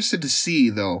I'm interested to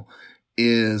see, though,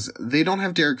 is they don't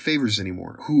have Derek Favors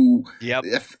anymore, who,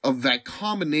 of that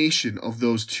combination of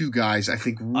those two guys, I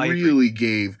think really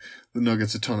gave the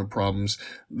Nuggets a ton of problems.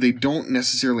 They don't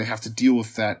necessarily have to deal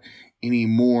with that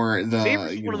anymore.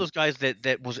 Favors is one of those guys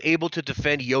that was able to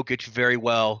defend Jokic very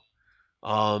well,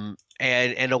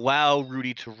 and allow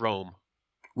Rudy to roam.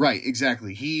 Right,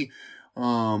 exactly. He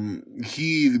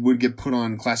would get put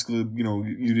on classically.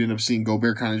 You'd end up seeing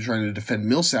Gobert kind of trying to defend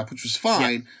Millsap, which was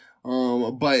fine.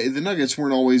 Yeah. But the Nuggets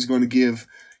weren't always going to give,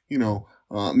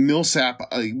 Millsap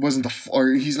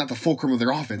he's not the fulcrum of their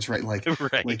offense, right? Like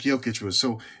Jokic was.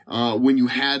 So when you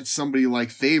had somebody like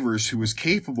Favors who was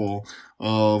capable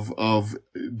of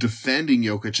defending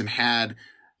Jokic and had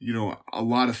a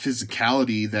lot of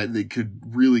physicality that they could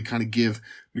really kind of give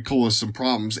Nikola some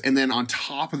problems, and then on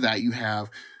top of that you have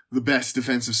the best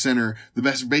defensive center,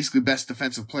 basically best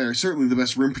defensive player, certainly the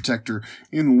best rim protector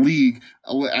in the league,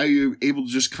 able to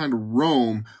just kind of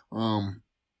roam.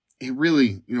 It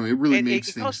really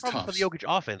makes things tough. For the Jokic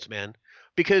offense, man,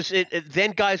 because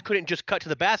then guys couldn't just cut to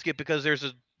the basket because there's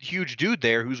a huge dude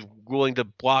there who's willing to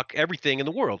block everything in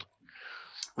the world.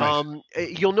 Right.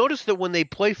 You'll notice that when they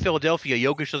play Philadelphia,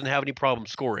 Jokic doesn't have any problem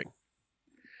scoring.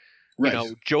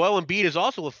 Right. Joel Embiid is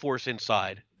also a force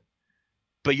inside,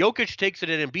 but Jokic takes it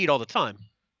at Embiid all the time.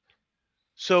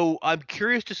 So I'm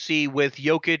curious to see with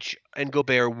Jokic and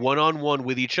Gobert one-on-one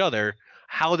with each other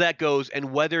how that goes,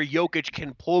 and whether Jokic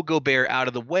can pull Gobert out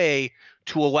of the way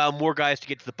to allow more guys to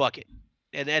get to the bucket.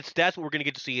 And that's what we're going to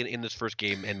get to see in this first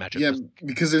game and matchup. Yeah,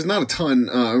 because there's not a ton.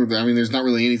 There's not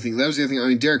really anything. That was the other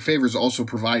thing. Derek Favors also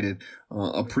provided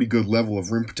a pretty good level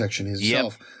of rim protection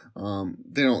himself.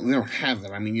 they don't have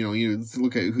that. I mean, you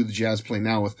look at who the Jazz play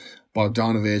now with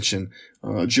Bogdanovich and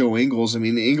Joe Ingles. I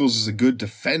mean, Ingles is a good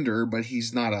defender, but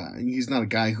he's not a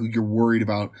guy who you're worried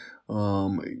about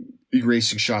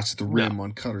erasing shots at the rim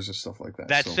on cutters and stuff like that.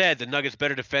 That said, the Nuggets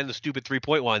better defend the stupid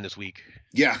 3-point line this week.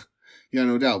 Yeah,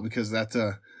 no doubt, because that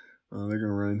they're going to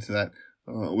run into that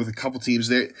with a couple teams.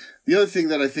 The other thing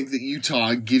that I think that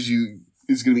Utah gives you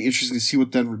is going to be interesting to see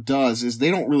what Denver does is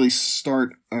they don't really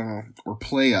start or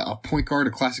play a point guard,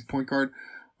 a classic point guard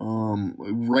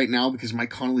right now, because Mike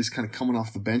Conley's kind of coming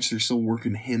off the bench. They're still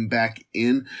working him back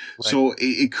in. Right. So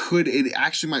it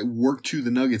actually might work to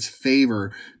the Nuggets'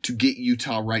 favor to get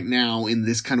Utah right now in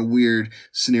this kind of weird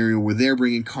scenario where they're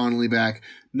bringing Conley back.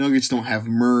 Nuggets don't have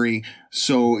Murray.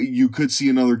 So you could see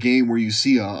another game where you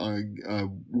see a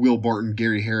Will Barton,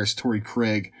 Gary Harris, Torrey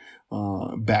Craig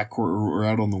backcourt or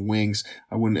out on the wings.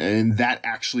 And that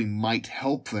actually might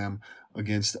help them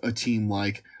against a team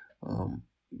like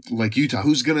Utah,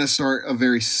 who's going to start a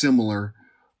very similar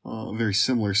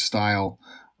style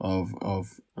of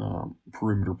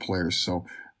perimeter players. So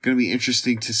going to be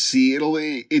interesting to see.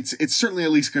 It's certainly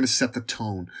at least going to set the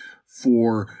tone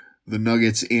for the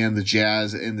Nuggets and the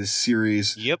Jazz in this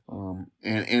series. Yep.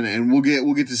 And we'll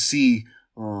get to see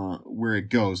where it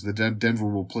goes. The Denver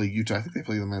will play Utah. I think they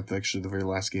play them at actually the very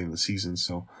last game of the season.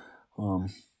 So,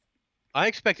 I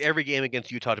expect every game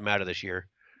against Utah to matter this year.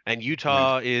 And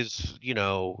Utah is,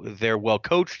 they're well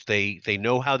coached. They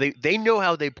know how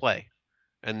they play,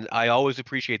 and I always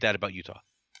appreciate that about Utah.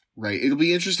 Right. It'll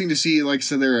be interesting to see. Like I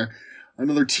said, they're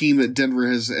another team that Denver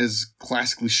has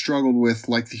classically struggled with,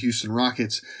 like the Houston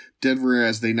Rockets. Denver,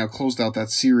 as they now closed out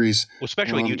that series,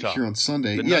 especially Utah here on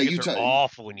Sunday. The Nuggets are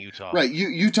awful in Utah. Right.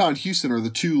 Utah and Houston are the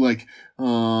two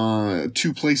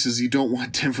places you don't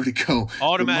want Denver to go.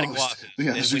 Automatic losses.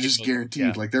 Yeah, those are just guaranteed.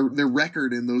 Yeah. Like their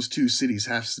record in those two cities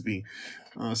has to be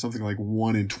something like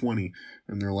 1-20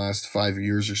 in their last 5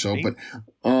 years or so. But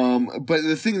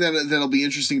the thing that'll be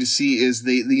interesting to see is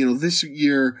they this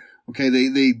year. Okay,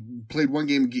 they played one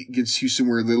game against Houston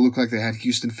where they looked like they had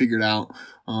Houston figured out.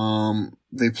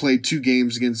 They played two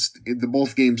games against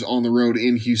both games on the road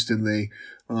in Houston. They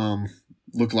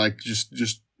looked like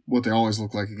just what they always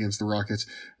look like against the Rockets.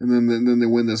 And then they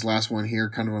win this last one here,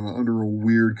 kind of under a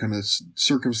weird kind of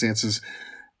circumstances.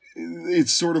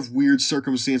 It's sort of weird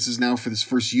circumstances now for this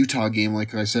first Utah game,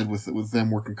 like I said, with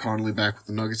them working Conley back with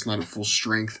the Nuggets not at full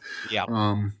strength. Yeah.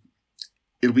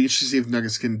 It'll be interesting to see if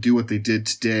Nuggets can do what they did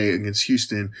today against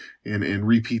Houston and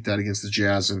repeat that against the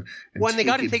Jazz and they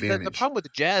got to take the problem with the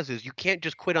Jazz is you can't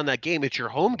just quit on that game. It's your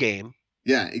home game.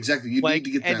 Yeah, exactly. You need to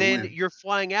get that win. And then you're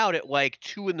flying out at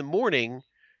 2 a.m.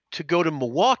 to go to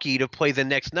Milwaukee to play the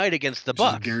next night against the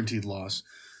Bucks. Guaranteed loss.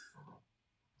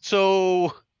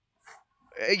 So,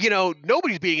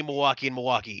 nobody's beating Milwaukee in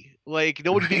Milwaukee.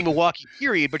 Nobody's beating Milwaukee,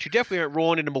 period. But you definitely aren't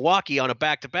rolling into Milwaukee on a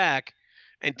back-to-back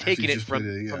and taking it from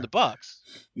the Bucks.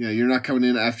 Yeah, you're not coming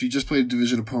in after you just played a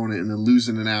division opponent and then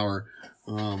losing an hour.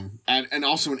 And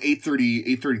also an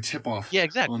 8:30 tip-off. Yeah,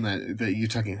 exactly. On that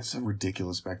Utah game. It's a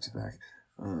ridiculous back-to-back.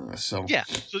 So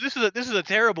this is a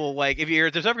terrible,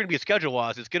 if there's ever going to be a schedule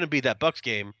loss, it's going to be that Bucks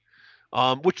game,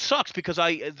 which sucks because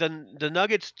the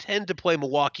Nuggets tend to play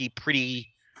Milwaukee pretty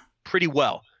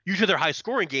well. Usually they're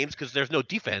high-scoring games because there's no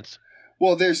defense.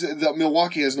 Well,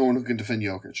 Milwaukee has no one who can defend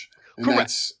Jokic. And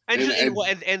correct.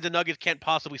 And the Nuggets can't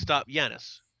possibly stop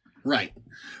Giannis. Right.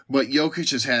 But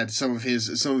Jokic has had some of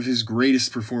his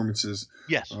greatest performances.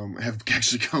 Yes. Have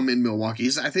actually come in Milwaukee.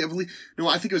 I think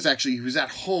it was actually he was at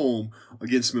home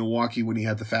against Milwaukee when he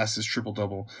had the fastest triple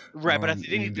double. Right, but I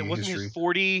think it wasn't his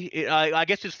 40. I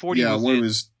guess his 40. Yeah,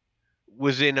 was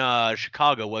in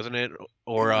Chicago, wasn't it,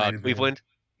 or Cleveland?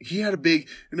 He had a big.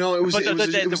 No, it was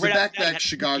the back-to-back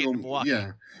Chicago.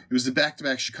 Yeah, it was the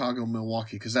back-to-back Chicago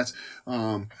Milwaukee because that's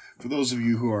for those of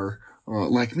you who are.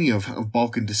 Like me of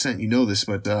Balkan descent, you know this,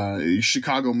 but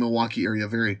Chicago, Milwaukee area,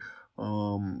 very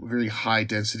high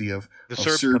density of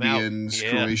Serbians,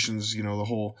 Croatians, the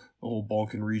whole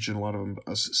Balkan region. A lot of them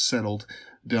settled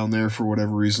down there for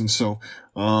whatever reason. So,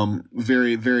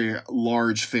 very, very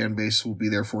large fan base will be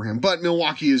there for him. But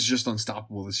Milwaukee is just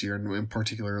unstoppable this year, and in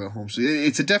particular at home. So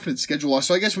it's a definite schedule loss.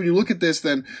 So I guess when you look at this,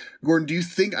 then Gordon, do you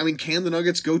think? Can the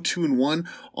Nuggets go 2-1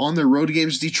 on their road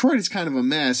games? Detroit is kind of a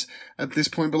mess at this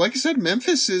point, but like I said,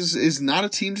 Memphis is not a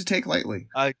team to take lightly.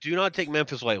 I do not take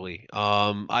Memphis lightly.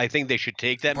 I think they should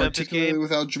take that Memphis game, particularly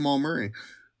without Jamal Murray.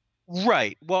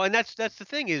 Right. Well, and that's the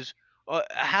thing is.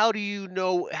 How do you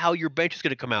know how your bench is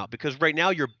going to come out? Because right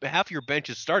now, half of your bench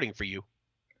is starting for you.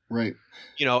 Right.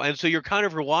 And so you're kind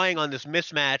of relying on this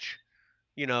mismatch,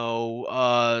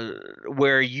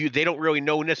 where they don't really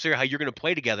know necessarily how you're going to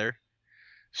play together.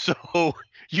 So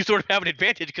you sort of have an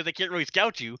advantage because they can't really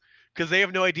scout you because they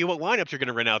have no idea what lineups you're going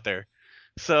to run out there.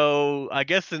 So I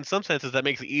guess in some senses that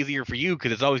makes it easier for you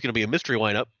because it's always going to be a mystery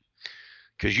lineup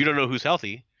because you don't know who's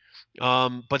healthy.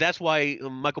 But that's why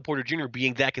Michael Porter Jr.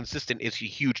 being that consistent is a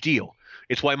huge deal.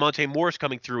 It's why Monte Morris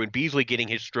coming through and Beasley getting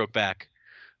his stroke back.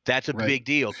 That's a Right. big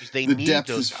deal because they The need depth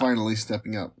those is guys. finally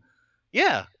stepping up.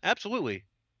 Yeah, absolutely.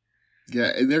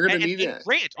 Yeah, and they're going to need And it.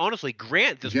 Grant, honestly,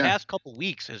 Grant this Yeah. past couple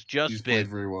weeks has just He's played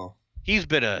been very well. he's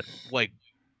been a like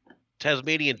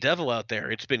Tasmanian devil out there.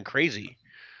 It's been crazy,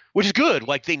 which is good.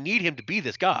 Like they need him to be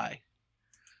this guy.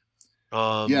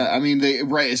 Yeah, I mean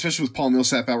especially with Paul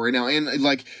Millsap out right now, and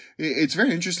like it's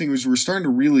very interesting because we're starting to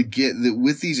really get that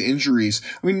with these injuries.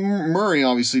 I mean, Murray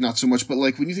obviously not so much, but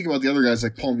like when you think about the other guys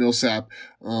like Paul Millsap,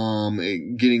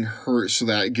 getting hurt, so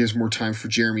that it gives more time for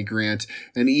Jeremy Grant,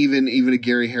 and even a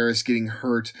Gary Harris getting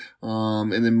hurt,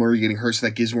 and then Murray getting hurt, so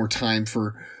that gives more time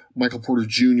for Michael Porter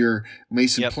Jr.,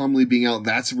 Mason Plumlee being out.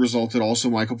 That's resulted also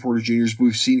Michael Porter Jr.'s.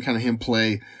 We've seen kind of him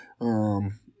play,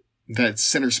 that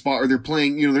center spot, or they're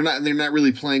playing, they're not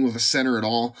really playing with a center at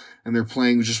all, and they're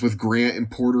playing just with Grant and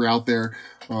Porter out there,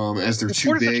 as their two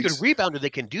Porter's bigs. such a good rebounder, they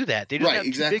can do that. They just have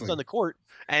two bigs on the court,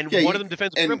 and one of them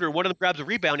defends the perimeter, one of them grabs a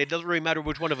rebound. It doesn't really matter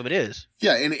which one of them it is.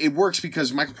 Yeah, and it works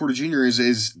because Michael Porter Jr. is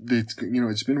it's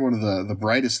been one of the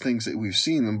brightest things that we've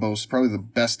seen, and both probably the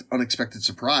best unexpected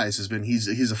surprise has been he's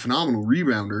a phenomenal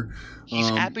rebounder. He's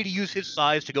happy to use his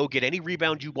size to go get any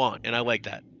rebound you want, and I like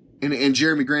that. And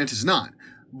Jeremy Grant is not.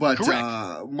 But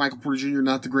Michael Porter Jr.,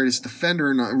 not the greatest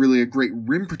defender, not really a great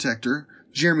rim protector.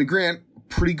 Jeremy Grant,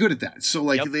 pretty good at that. So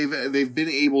like they've been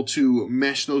able to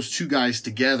mesh those two guys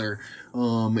together,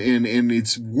 and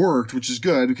it's worked, which is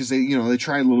good because they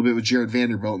tried a little bit with Jared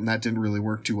Vanderbilt and that didn't really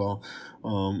work too well.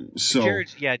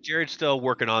 Jared's still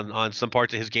working on some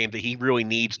parts of his game that he really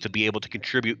needs to be able to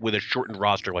contribute with a shortened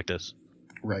roster like this.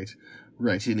 Right.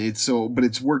 And but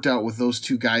it's worked out with those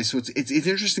two guys. So it's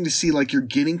interesting to see, like, you're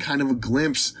getting kind of a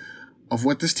glimpse of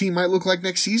what this team might look like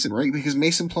next season, right? Because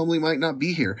Mason Plumlee might not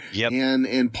be here. Yep.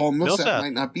 And Paul Millsap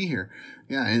might not be here.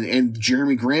 Yeah. And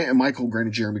Jeremy Grant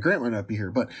and Jeremy Grant might not be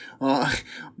here, but,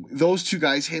 those two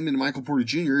guys, him and Michael Porter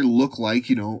Jr. look like,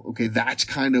 okay, that's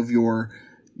kind of your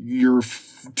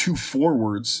two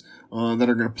forwards, that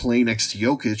are going to play next to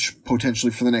Jokic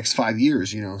potentially for the next 5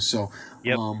 years, so,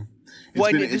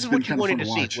 this is what you wanted to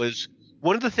see. Was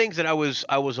one of the things that I was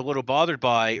a little bothered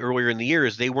by earlier in the year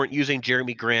is they weren't using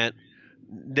Jeremy Grant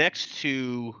next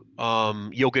to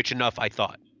Jokic enough, I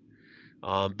thought,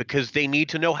 because they need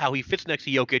to know how he fits next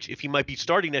to Jokic if he might be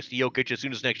starting next to Jokic as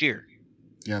soon as next year.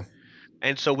 Yeah.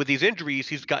 And so with these injuries,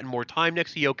 he's gotten more time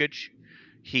next to Jokic.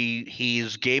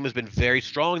 His game has been very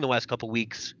strong in the last couple of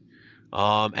weeks,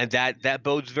 and that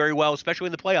bodes very well, especially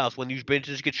in the playoffs when these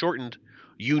benches get shortened.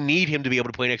 You need him to be able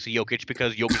to play next to Jokic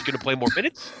because Jokic's going to play more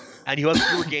minutes, and he'll have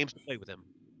fewer games to play with him.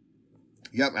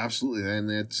 Yep, absolutely, and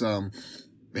it's and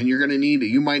you're going to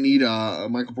you might need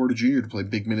Michael Porter Jr. to play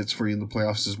big minutes for you in the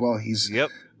playoffs as well.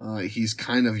 He's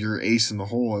kind of your ace in the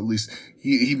hole. At least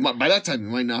he by that time he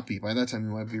might not be. By that time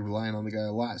he might be relying on the guy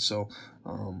a lot. So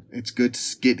it's good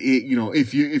to get it.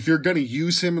 If you're going to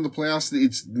use him in the playoffs,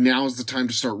 now is the time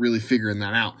to start really figuring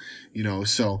that out.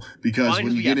 So because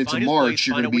when you get into March,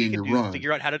 you're going to be in your run.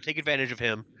 Figure out how to take advantage of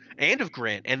him and of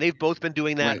Grant, and they've both been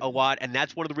doing that a lot. And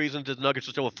that's one of the reasons the Nuggets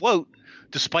are still afloat,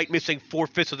 despite missing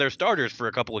 4/5 of their starters for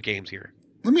a couple of games here.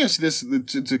 Let me ask you this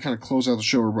to kind of close out the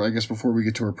show, or I guess before we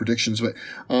get to our predictions, but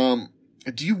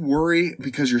do you worry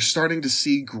because you're starting to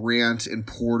see Grant and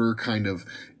Porter kind of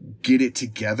get it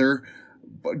together?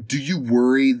 But do you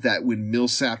worry that when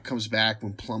Millsap comes back,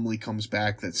 when Plumlee comes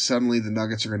back, that suddenly the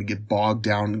Nuggets are going to get bogged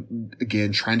down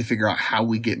again trying to figure out how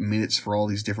we get minutes for all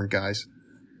these different guys?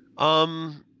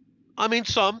 I mean,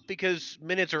 some, because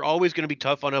minutes are always going to be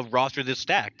tough on a roster this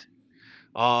stacked.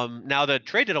 Now the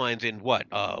trade deadline's in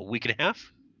a week and a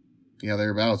half? Yeah,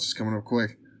 thereabouts. It's coming up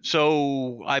quick.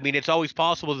 So, I mean, it's always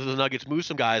possible that the Nuggets move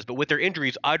some guys, but with their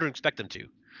injuries, I don't expect them to.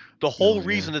 The whole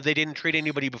reason that they didn't trade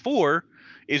anybody before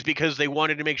is because they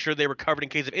wanted to make sure they were covered in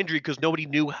case of injury, because nobody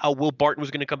knew how Will Barton was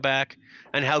going to come back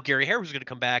and how Gary Harris was going to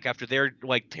come back after their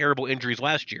terrible injuries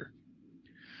last year.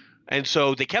 And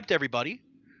so they kept everybody.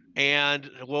 And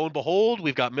lo and behold,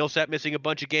 we've got Millsap missing a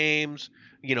bunch of games.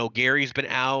 Gary's been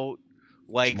out.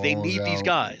 They need these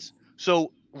guys.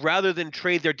 So rather than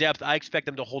trade their depth, I expect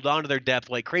them to hold on to their depth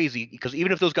like crazy, because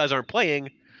even if those guys aren't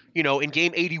playing, in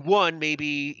game 81,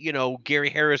 maybe, Gary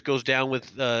Harris goes down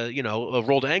with, a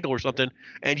rolled ankle or something,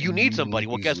 and you need somebody.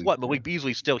 Well, guess what? Malik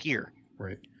Beasley's still here.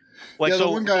 Right.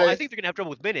 So I think they're going to have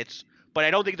trouble with minutes, but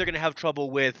I don't think they're going to have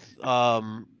trouble with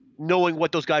knowing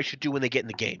what those guys should do when they get in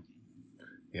the game.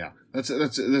 Yeah, that's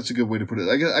a good way to put it.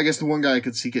 I guess the one guy I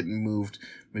could see getting moved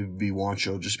maybe be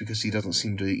Juancho, just because he doesn't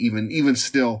seem to even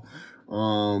still,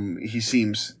 he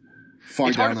seems far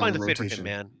It's down hard to find on the the fit for rotation. him,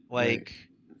 man. Right. Like,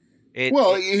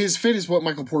 His fit is what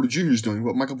Michael Porter Jr. is doing,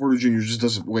 but Michael Porter Jr. just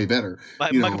does it way better.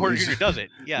 Michael Porter Jr. does it.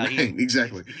 Yeah, right,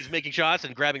 exactly. He's making shots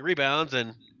and grabbing rebounds,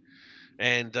 and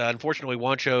unfortunately,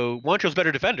 Juancho's a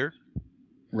better defender.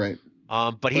 Right.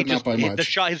 But he not by much. his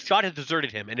shot has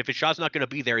deserted him, and if his shot's not going to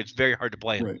be there, it's very hard to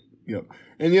play him. Right. Yep.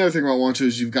 And the other thing about Juancho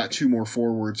is you've got two more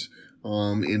forwards,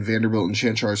 in Vanderbilt and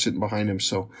Chanchar sitting behind him.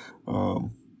 So,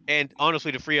 and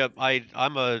honestly, to free up,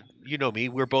 you know me,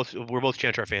 we're both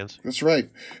Chanchar fans. that's right.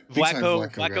 Big time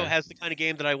Vlatko guy. has the kind of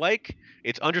game that I like.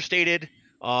 It's understated.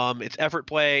 It's effort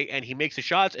play, and he makes the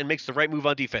shots and makes the right move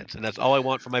on defense, and that's all I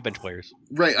want from my bench players.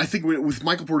 Right. I think with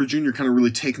Michael Porter Jr. kind of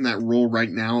really taking that role right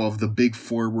now of the big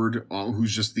forward,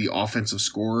 who's just the offensive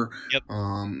scorer. Yep.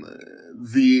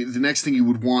 The next thing you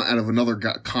would want out of another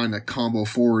kind of combo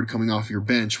forward coming off your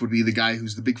bench would be the guy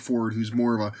who's the big forward, who's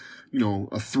more of a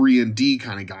 3-and-D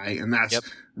kind of guy, and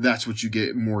that's what you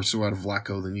get more so out of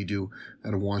Vlatko than you do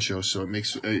out of Juancho. So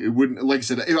it wouldn't, like I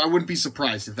said, I wouldn't be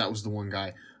surprised if that was the one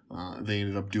guy they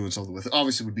ended up doing something with.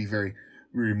 Obviously, it would be very,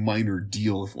 very minor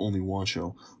deal if only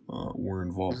Juancho were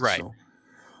involved. Right. So.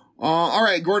 All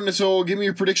right, Gordon. So give me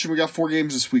your prediction. We got 4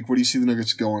 games this week. Where do you see the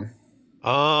Nuggets going?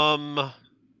 I'm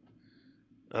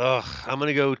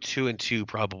gonna go 2-2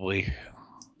 probably.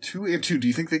 2-2. Do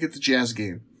you think they get the Jazz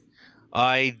game?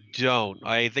 I don't.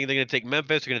 I think they're gonna take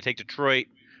Memphis. They're gonna take Detroit,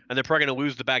 and they're probably gonna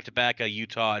lose the back-to-back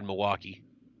Utah and Milwaukee.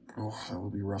 Oh, that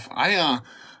would be rough.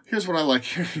 Here's what I like.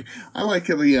 I like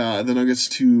the Nuggets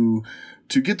to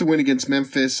get the win against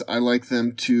Memphis. I like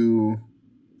them to.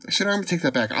 Actually, I'm gonna take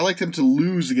that back. I like them to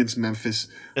lose against Memphis.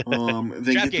 They Trap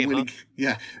get game, the win. huh?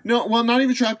 Yeah. No, well, not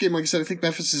even trap game. Like I said, I think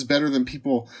Memphis is better than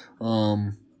people.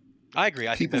 I agree.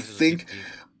 People think.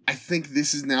 I think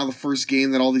this is now the first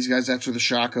game that all these guys, after the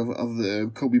shock of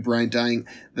the Kobe Bryant dying,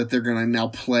 that they're going to now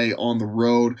play on the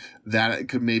road. That it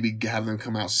could maybe have them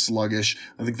come out sluggish.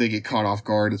 I think they get caught off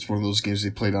guard. It's one of those games they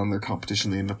played on their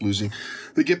competition. They end up losing.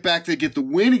 They get back. They get the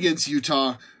win against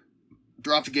Utah.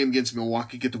 Drop the game against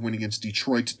Milwaukee. Get the win against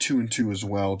Detroit to 2-2 as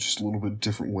well. Just a little bit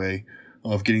different way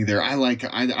of getting there.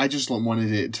 I just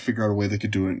wanted it to figure out a way they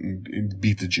could do it and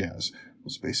beat the Jazz.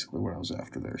 Was basically what I was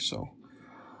after there. So.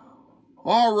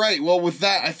 All right. Well, with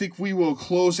that, I think we will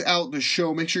close out the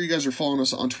show. Make sure you guys are following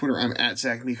us on Twitter. I'm at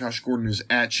Zach Mikosh. Gordon is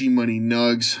at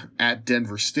GMoneyNugs, at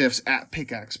Denver Stiffs, at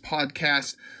Pickaxe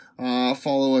Podcast.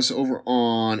 Follow us over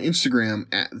on Instagram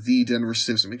at The Denver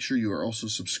Stiffs. And make sure you are also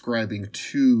subscribing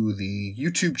to the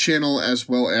YouTube channel as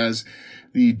well as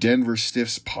the Denver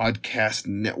Stiffs Podcast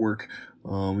Network.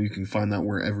 You can find that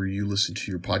wherever you listen to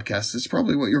your podcasts. It's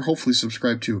probably what you're hopefully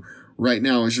subscribed to right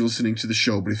now as you're listening to the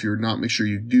show. But if you're not, make sure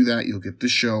you do that. You'll get this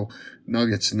show,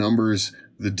 Nuggets, Numbers,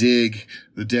 The Dig,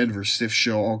 The Denver Stiff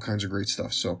Show, all kinds of great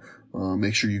stuff. So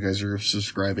make sure you guys are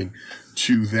subscribing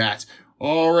to that.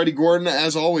 Alrighty, Gordon,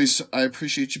 as always, I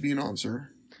appreciate you being on, sir.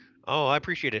 Oh, I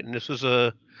appreciate it. And this was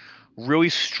a really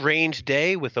strange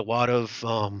day with a lot of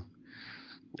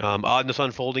oddness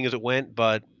unfolding as it went,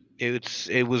 but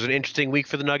it was an interesting week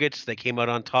for the Nuggets. They came out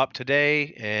on top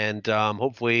today, and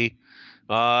hopefully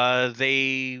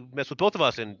they mess with both of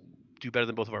us and do better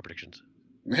than both of our predictions.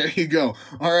 There you go.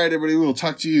 All right, everybody. We'll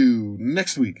talk to you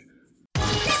next week.